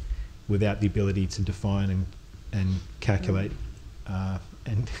money without the ability to define and calculate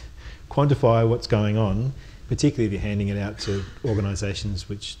and quantify what's going on, particularly if you're handing it out to organisations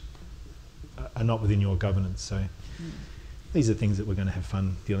which are not within your governance. So these are things that we're going to have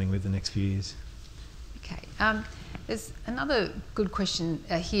fun dealing with the next few years. Okay. There's another good question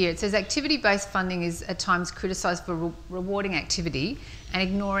here. It says activity-based funding is at times criticised for rewarding activity and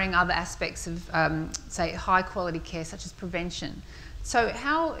ignoring other aspects of, say, high-quality care, such as prevention. So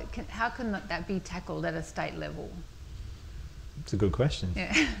how can that be tackled at a state level? It's a good question.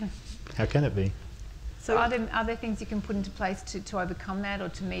 Yeah. How can it be? So are there things you can put into place to overcome that or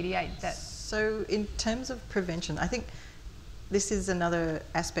to mediate that? So in terms of prevention, I think this is another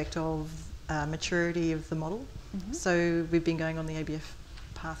aspect of maturity of the model. So we've been going on the ABF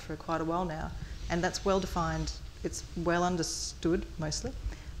path for quite a while now, and that's well defined, it's well understood mostly,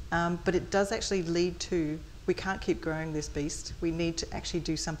 but it does actually lead to, we can't keep growing this beast, we need to actually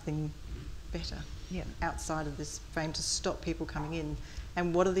do something better outside of this frame to stop people coming in.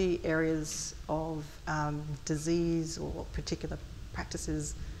 And what are the areas of disease or particular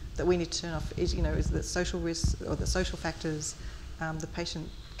practices that we need to turn off? Is the social risks or the social factors, the patient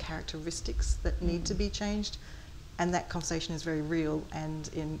characteristics that need to be changed, and that conversation is very real. And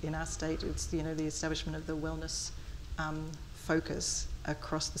in our state, it's the establishment of the wellness focus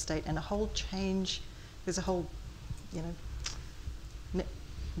across the state, and a whole change. There's a whole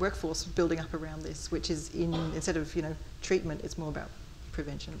workforce building up around this, which is instead of treatment, it's more about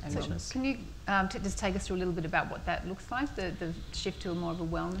prevention and wellness. Can you just take us through a little bit about what that looks like, the shift to a more of a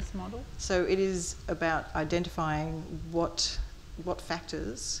wellness model? So it is about identifying what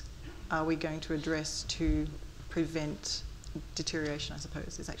factors are we going to address to prevent deterioration, I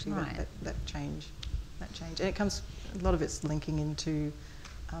suppose, is actually that change. And it comes, a lot of it's linking into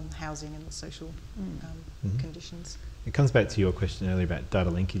housing and the social conditions. It comes back to your question earlier about data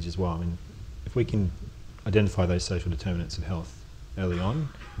linkage as well. I mean, if we can identify those social determinants of health early on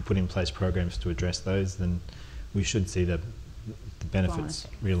and put in place programs to address those, then we should see the benefits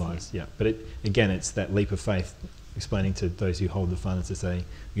realised. Yeah. But again, it's that leap of faith, explaining to those who hold the funds to say,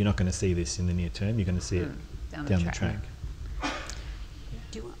 you're not going to see this in the near term, you're going to see it down the track.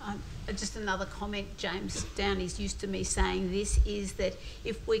 Do you, just another comment, James Downey's used to me saying this, is that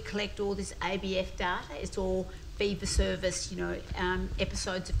if we collect all this ABF data, it's all fee-for-service,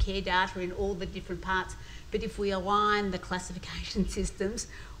 episodes of care data in all the different parts, but if we align the classification systems,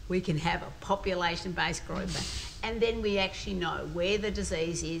 we can have a population-based group, and then we actually know where the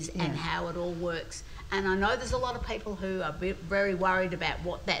disease is and how it all works. And I know there's a lot of people who are very worried about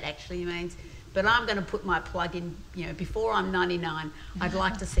what that actually means, but I'm going to put my plug in, before I'm 99, I'd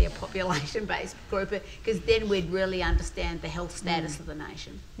like to see a population-based group, because then we'd really understand the health status of the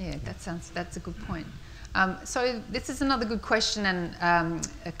nation. Yeah, that's a good point. So this is another good question, and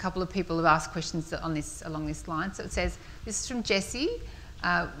a couple of people have asked questions along this line. So it says, this is from Jessie.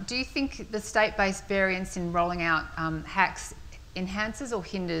 Do you think the state-based variance in rolling out hacks enhances or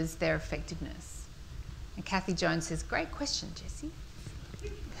hinders their effectiveness? And Kathy Jones says, great question, Jessie.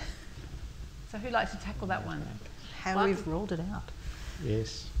 So who'd like to tackle that one? How we've rolled it out.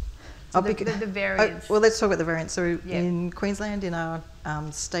 Yes. So the variance. Well, let's talk about the variance. So Yeah. in Queensland, in our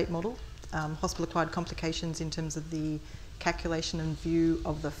state model, hospital-acquired complications in terms of the calculation and view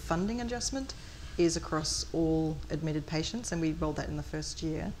of the funding adjustment is across all admitted patients, and we rolled that in the first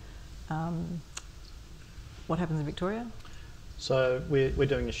year. What happens in Victoria? So we're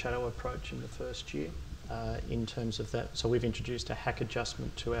doing a shadow approach in the first year in terms of that. So we've introduced a HAC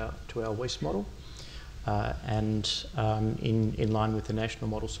adjustment to our West model, and in line with the national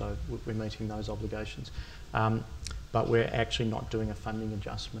model. So we're meeting those obligations, but we're actually not doing a funding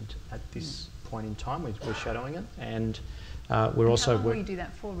adjustment at this point in time. We're shadowing it, and we're also. How long will you do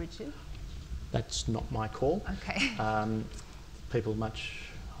that for, Richard? That's not my call. Okay. People much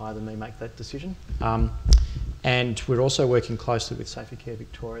higher than me make that decision. And we're also working closely with Safer Care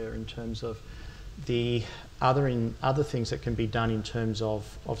Victoria in terms of the other things that can be done in terms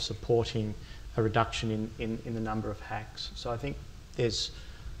of supporting a reduction in the number of HACs. So I think there's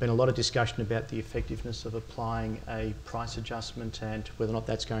been a lot of discussion about the effectiveness of applying a price adjustment and whether or not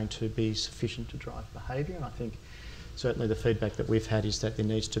that's going to be sufficient to drive behaviour. And I think certainly the feedback that we've had is that there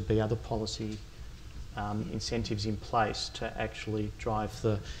needs to be other policy incentives in place to actually drive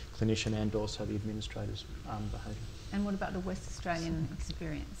the clinician and also the administrator's behaviour. And what about the West Australian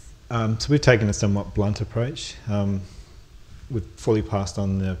experience? So we've taken a somewhat blunt approach. We've fully passed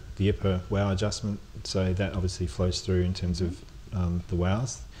on the IHPA WOW adjustment, so that obviously flows through in terms of the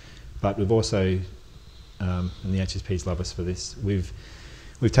WOWs. But we've also, and the HSPs love us for this, we've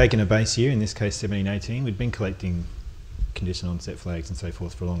taken a base year, in this case 17-18. We'd been collecting condition onset flags and so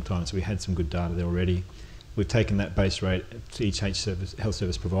forth for a long time, so we had some good data there already. We've taken that base rate to each health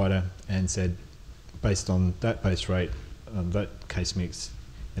service provider and said, based on that base rate, that case mix,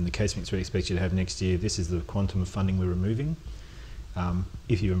 and the case mix we expect you to have next year, this is the quantum of funding we're removing.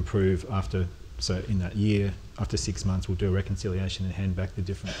 If you improve so in that year, after 6 months, we'll do a reconciliation and hand back the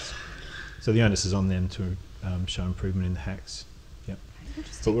difference. So the onus is on them to show improvement in the HACs. Yep.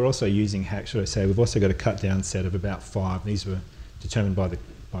 But we're also using HACs, should I say, we've also got a cut down set of about 5. These were determined by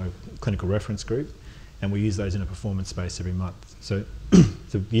a clinical reference group, and we use those in a performance space every month. So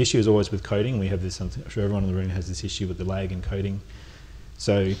the issue is always with coding. We have this, I'm sure everyone in the room has this issue with the lag in coding.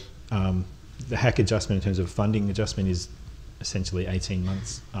 So the HAC adjustment in terms of funding adjustment is essentially 18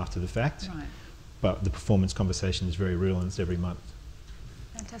 months after the fact. Right. But the performance conversation is very real and it's every month.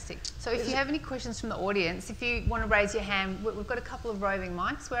 Fantastic. So if you have any questions from the audience, if you want to raise your hand, we've got a couple of roving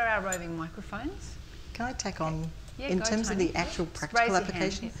mics. Where are our roving microphones? Can I tack on, Yeah, in go, terms Toni. of the actual Just practical raise your hand,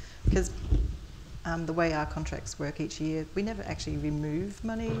 application, yes. because the way our contracts work each year, we never actually remove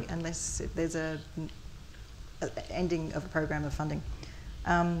money unless there's a ending of a program of funding.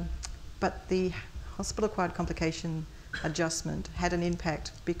 But the hospital-acquired complication adjustment had an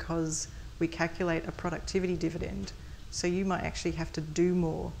impact because we calculate a productivity dividend. So you might actually have to do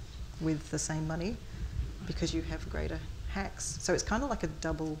more with the same money because you have greater HACs. So it's kind of like a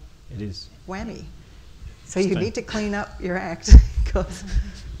double whammy. So you need to clean up your act because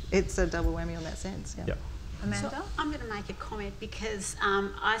it's a double whammy on that sense. Yeah. Yep. Amanda? So I'm going to make a comment because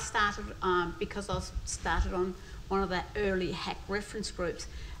I started on one of the early HAC reference groups.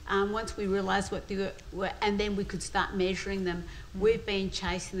 Once we realised what they were, and then we could start measuring them. We've been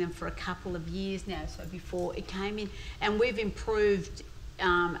chasing them for a couple of years now, so before it came in, and we've improved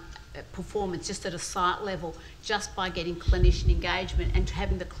performance just at a site level just by getting clinician engagement and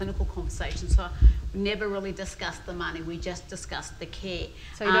having the clinical conversation. So we never really discussed the money, we just discussed the care.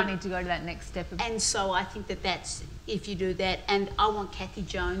 So you don't need to go to that next step. And so I think that's, if you do that, and I want Kathy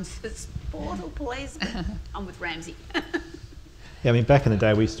Jones's portal, please. I'm with Ramsey. Yeah, I mean, back in the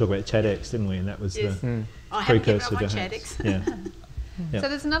day we used to talk about ChatX, didn't we? And that was the I haven't given precursor up on to ChatX. HACs. Yeah. Yep. So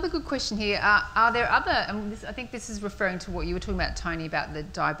there's another good question here. Are there other, I think this is referring to what you were talking about, Toni, about the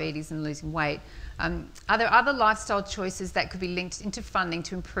diabetes and losing weight. Are there other lifestyle choices that could be linked into funding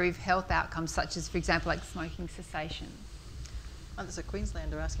to improve health outcomes, such as, for example, like smoking cessation? Oh, there's a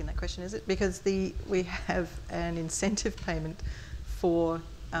Queenslander asking that question, is it? Because we have an incentive payment for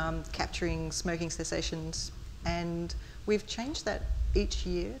capturing smoking cessations, and we've changed that each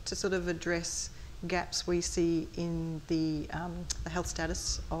year to sort of address gaps we see in the health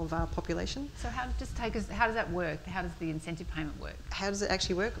status of our population. So how does that work? How does the incentive payment work? How does it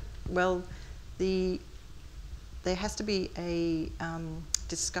actually work? Well, there has to be a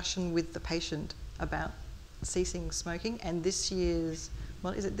discussion with the patient about ceasing smoking, and this year's,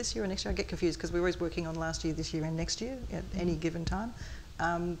 well, is it this year or next year? I get confused because we're always working on last year, this year and next year at any given time.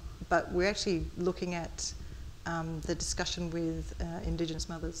 But we're actually looking at the discussion with Indigenous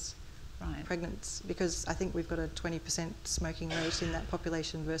mothers, Right. pregnant, because I think we've got a 20% smoking rate in that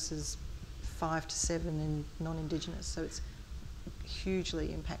population versus 5 to 7 in non-Indigenous. So it's hugely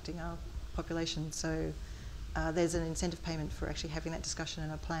impacting our population. So there's an incentive payment for actually having that discussion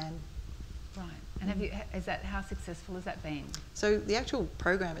and a plan. Right. And how successful has that been? So the actual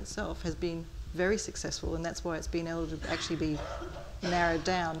program itself has been very successful, and that's why it's been able to actually be narrowed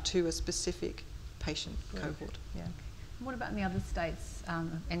down to a specific patient cohort. Yeah. And what about in the other states?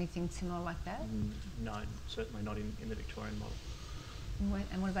 Anything similar like that? No, certainly not in the Victorian model.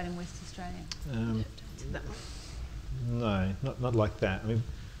 And what about in West Australia? No, not like that. I mean,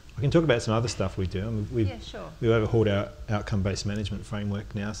 I can talk about some other stuff we do. I mean, we overhauled our outcome-based management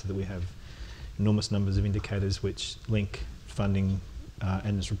framework now, so that we have enormous numbers of indicators which link funding,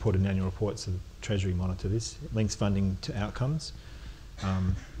 and it's reported in annual reports, so the Treasury monitor this. It links funding to outcomes,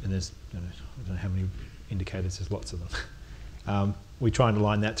 and there's, I don't know how many indicators, there's lots of them. We try and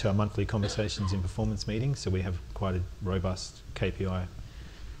align that to our monthly conversations in performance meetings, so we have quite a robust KPI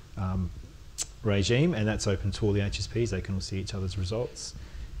regime, and that's open to all the HSPs. They can all see each other's results.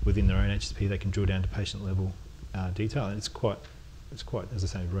 Within their own HSP, they can drill down to patient level detail, and it's quite, as I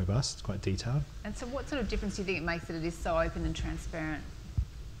say, robust. It's quite detailed. And so, what sort of difference do you think it makes that it is so open and transparent?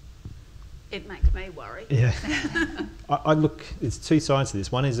 It makes me worry. Yeah, I look. There's two sides to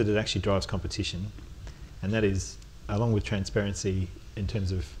this. One is that it actually drives competition, and that is, along with transparency in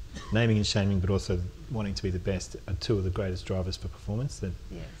terms of naming and shaming, but also wanting to be the best, are two of the greatest drivers for performance.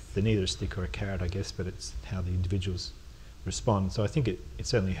 They're neither a stick or a carrot, I guess, but it's how the individuals respond. So I think it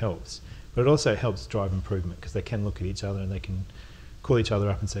certainly helps, but it also helps drive improvement, because they can look at each other and they can call each other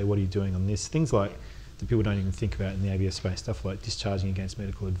up and say, what are you doing on this? Things like that people don't even think about in the ABS space, stuff like discharging against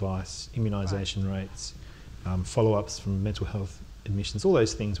medical advice, immunisation rates, follow-ups from mental health admissions, all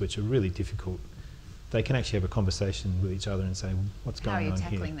those things which are really difficult. They can actually have a conversation with each other and say, well, what's going on here? How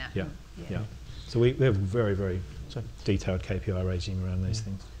are you tackling that? Yeah. So we have a very, very detailed KPI regime around these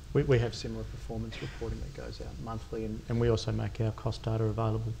things. We have similar performance reporting that goes out monthly, and we also make our cost data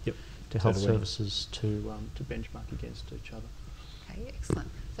available to health services to benchmark against each other. Okay, excellent.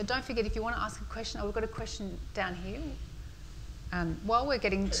 So don't forget, if you want to ask a question, we've got a question down here. While we're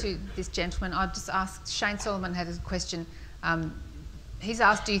getting to this gentleman, I'll just ask, Shane Solomon had a question. He's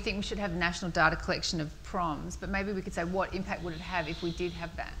asked, do you think we should have national data collection of PROMs? But maybe we could say, what impact would it have if we did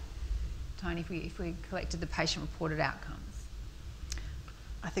have that? Toni, if we collected the patient-reported outcomes?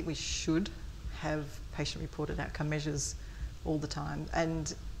 I think we should have patient-reported outcome measures all the time,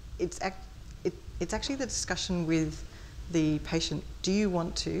 and it's actually the discussion with the patient. Do you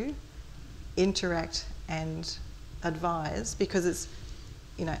want to interact and advise? Because it's,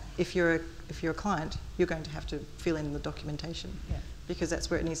 if you're a client, you're going to have to fill in the documentation, because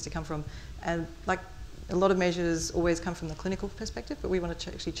that's where it needs to come from. And like a lot of measures always come from the clinical perspective, but we want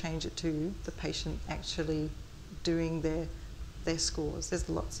to actually change it to the patient actually doing their scores. There's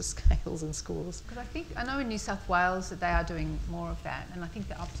lots of scales and scores. Because I know in New South Wales that they are doing more of that, and I think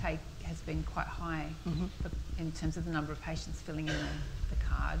the uptake has been quite high in terms of the number of patients filling in the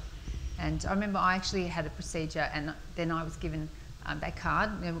card. And I remember I actually had a procedure, and then I was given that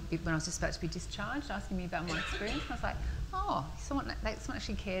card when I was just about to be discharged, asking me about my experience. And I was like, oh, someone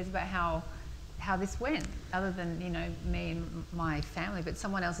actually cares about how this went, other than me and my family, but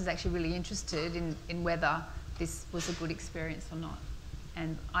someone else is actually really interested in whether this was a good experience or not.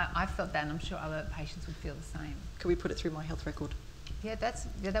 And I felt that, and I'm sure other patients would feel the same. Could we put it through My Health Record? Yeah, that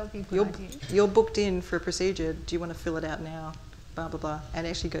would be a good idea. You're booked in for a procedure. Do you want to fill it out now? Blah, blah, blah. And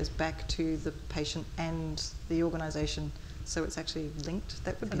it actually goes back to the patient and the organisation. So it's actually linked.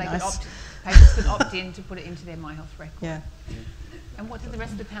 That would be nice. Patients could opt in to put it into their My Health Record. Yeah. And what does the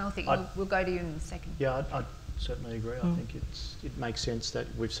rest of the panel think? We'll go to you in a second. Yeah, I'd certainly agree. I think it makes sense that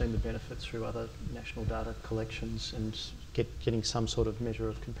we've seen the benefits through other national data collections and getting some sort of measure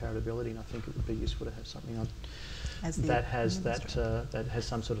of comparability, and I think it would be useful to have something that has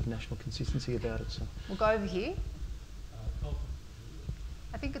some sort of national consistency about it. So we'll go over here.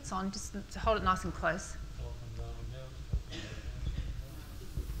 I think it's on. Just hold it nice and close.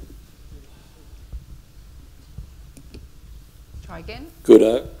 Try again.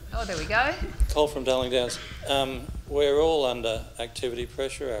 Good. Oh, there we go. Cole from Darling Downs. We're all under activity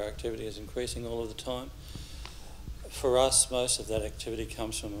pressure. Our activity is increasing all of the time. For us, most of that activity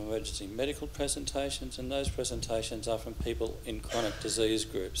comes from emergency medical presentations, and those presentations are from people in chronic disease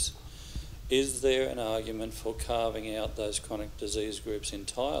groups. Is there an argument for carving out those chronic disease groups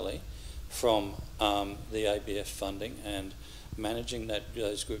entirely from the ABF funding and managing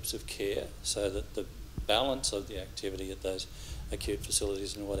those groups of care so that the balance of the activity at those acute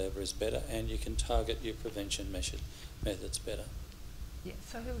facilities and whatever is better, and you can target your prevention methods better? Yeah.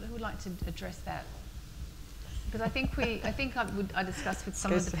 So who would like to address that? Because I think I discussed with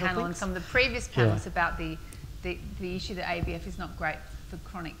some of the panel and some of the previous panels about the the issue that ABF is not great for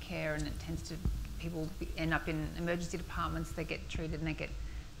chronic care, and it tends to, people end up in emergency departments, they get treated and they get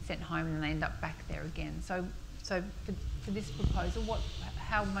sent home and they end up back there again. So for this proposal,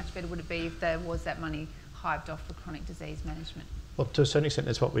 how much better would it be if there was that money hived off for chronic disease management? Well, to a certain extent,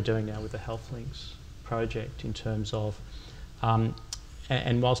 that's what we're doing now with the Health Links project in terms of,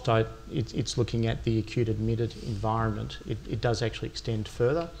 and whilst it's looking at the acute admitted environment, it does actually extend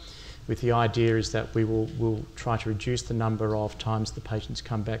further. With the idea is that we'll try to reduce the number of times the patients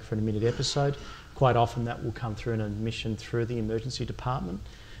come back for an admitted episode. Quite often that will come through an admission through the emergency department.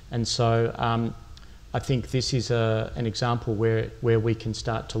 And so I think this is an example where we can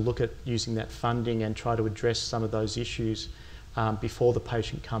start to look at using that funding and try to address some of those issues before the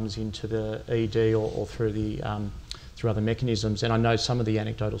patient comes into the ED or through other mechanisms. And I know some of the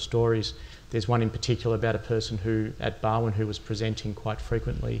anecdotal stories. There's one in particular about a person at Barwon who was presenting quite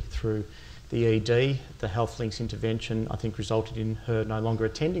frequently through the ED. The Health Links intervention, I think, resulted in her no longer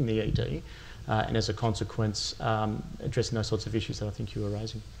attending the ED, and as a consequence, addressing those sorts of issues that I think you were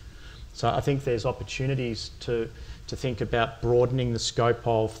raising. So I think there's opportunities to think about broadening the scope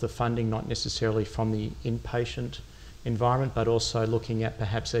of the funding, not necessarily from the inpatient environment, but also looking at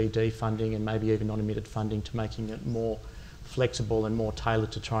perhaps ED funding and maybe even non-admitted funding to making it more flexible and more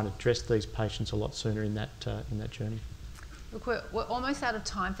tailored to try and address these patients a lot sooner in that journey. Look, we're almost out of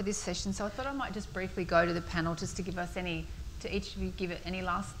time for this session, so I thought I might just briefly go to the panel just to give us to each of you give it any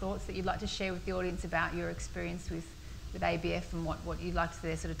last thoughts that you'd like to share with the audience about your experience with ABF and what you'd like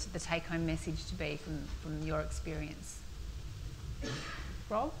their sort of the take-home message to be from your experience.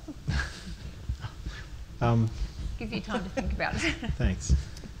 Rob? Give you time to think about it. Thanks.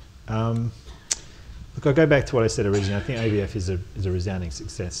 Look, I'll go back to what I said originally. I think ABF is a resounding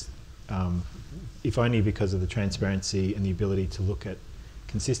success, if only because of the transparency and the ability to look at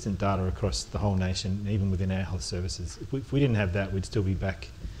consistent data across the whole nation, even within our health services. If we didn't have that, we'd still be back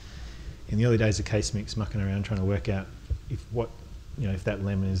in the early days of case mix, mucking around trying to work out if that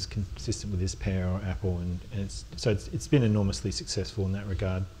lemon is consistent with this pear or apple, and it's been enormously successful in that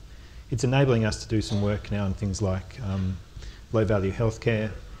regard. It's enabling us to do some work now on things like low value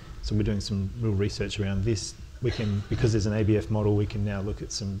healthcare. So we're doing some real research around this. We can, because there's an ABF model, we can now look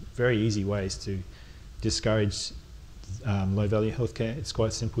at some very easy ways to discourage low value healthcare. It's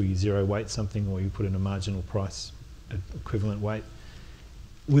quite simple. You zero weight something, or you put in a marginal price equivalent weight.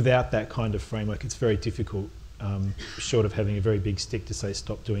 Without that kind of framework, it's very difficult, short of having a very big stick, to say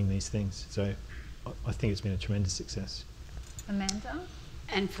stop doing these things. So I think it's been a tremendous success. Amanda?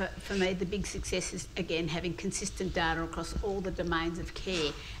 And for me, the big success is, again, having consistent data across all the domains of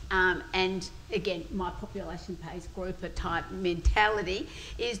care. And again, my population pays grouper type mentality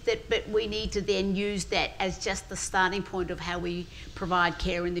is that, but we need to then use that as just the starting point of how we provide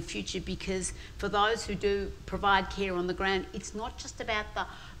care in the future, because for those who do provide care on the ground, it's not just about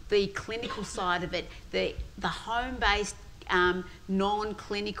the clinical side of it, the home-based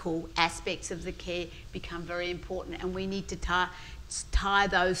non-clinical aspects of the care become very important, and we need to tie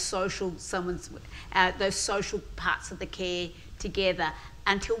those social those social parts of the care together.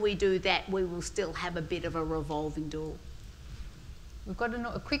 Until we do that, we will still have a bit of a revolving door. We've got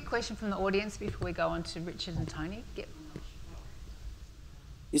a quick question from the audience before we go on to Richard and Toni. Yep.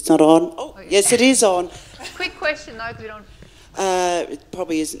 It's not on? Oh, yes, it is on. Quick question though, because we don't... It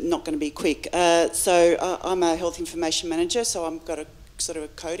probably is not going to be quick. So I'm a health information manager, so I've got a sort of a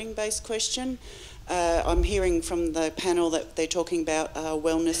coding-based question. I'm hearing from the panel that they're talking about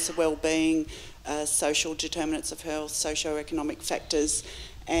wellness, well-being, social determinants of health, socio-economic factors,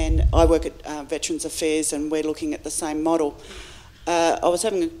 and I work at Veterans Affairs, and we're looking at the same model. I was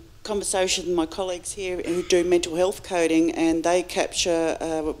having a conversation with my colleagues here who do mental health coding, and they capture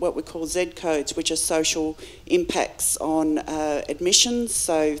what we call Z codes, which are social impacts on admissions,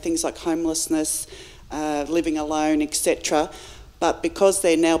 so things like homelessness, living alone, etc. But because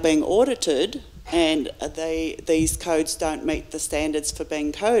they're now being audited, and these codes don't meet the standards for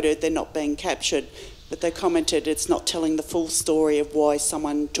being coded, they're not being captured. But they commented it's not telling the full story of why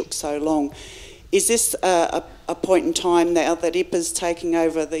someone took so long. Is this a point in time now that IHPA's taking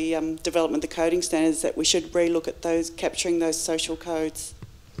over the development of the coding standards that we should relook at capturing those social codes?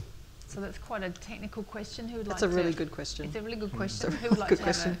 So that's quite a technical question. Who would like to... That's a really good question. It's a really good question. Who would like to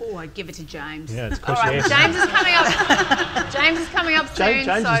have Oh, I'd give it to James. Yeah, it's All right, James is coming up. James is coming up soon.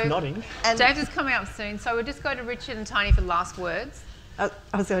 James is nodding. And James is coming up soon. So we'll just go to Richard and Toni for the last words. I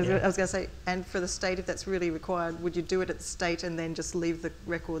was going to say, and for the state, if that's really required, would you do it at the state and then just leave the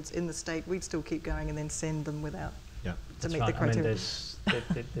records in the state? We'd still keep going and then send them without Yeah. to meet right. the criteria. I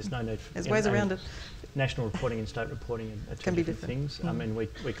mean, there's no need for... There's ways around it. National reporting and state reporting are two Can be different things. Mm. I mean,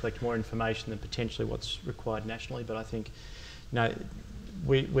 we collect more information than potentially what's required nationally, but I think, no,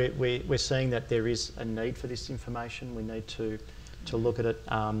 we're seeing that there is a need for this information. We need to look at it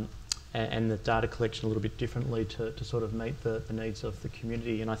and the data collection a little bit differently to sort of meet the needs of the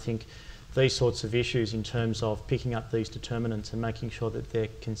community. And I think these sorts of issues in terms of picking up these determinants and making sure that they're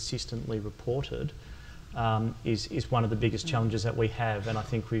consistently reported is one of the biggest challenges that we have. And I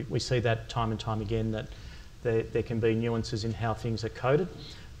think we see that time and time again, that there can be nuances in how things are coded,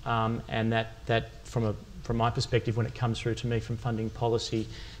 and that from my perspective, when it comes through to me from funding policy,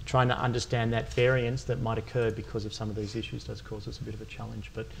 trying to understand that variance that might occur because of some of these issues does cause us a bit of a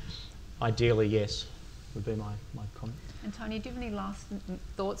challenge. But ideally, yes, would be my comment. And Toni, do you have any last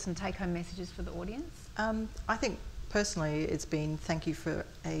thoughts and take-home messages for the audience? I think personally it's been thank you for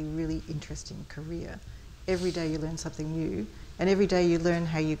a really interesting career. Every day you learn something new, and every day you learn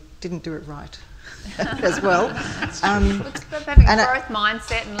how you didn't do it right as well. Having a growth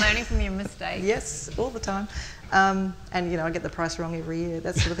mindset and learning from your mistakes. Yes, all the time. And you know, I get the price wrong every year,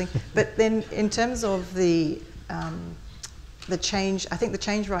 that sort of thing. But then in terms of the change, I think the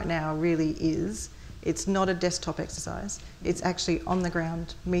change right now really is, it's not a desktop exercise. It's actually on the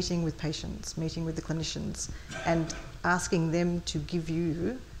ground, meeting with patients, meeting with the clinicians, and asking them to give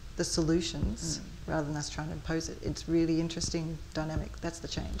you the solutions rather than us trying to impose it. It's really interesting dynamic. That's the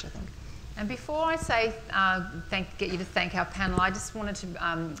change, I think. And before I say get you to thank our panel, I just wanted to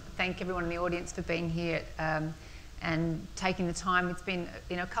thank everyone in the audience for being here and taking the time. It's been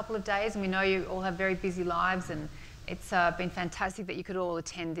a couple of days, and we know you all have very busy lives, and it's been fantastic that you could all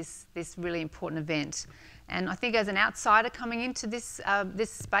attend this really important event. And I think as an outsider coming into this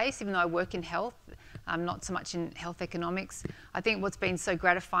space, even though I work in health, not so much in health economics, I think what's been so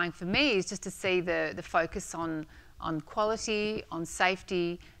gratifying for me is just to see the focus on quality, on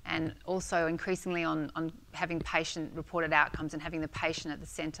safety, and also increasingly on having patient-reported outcomes and having the patient at the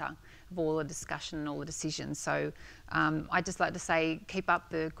centre of all the discussion and all the decisions. So I'd just like to say keep up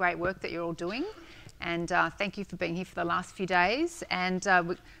the great work that you're all doing, and thank you for being here for the last few days. And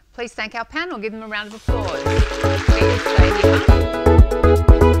please thank our panel. Give them a round of applause. Please stay here.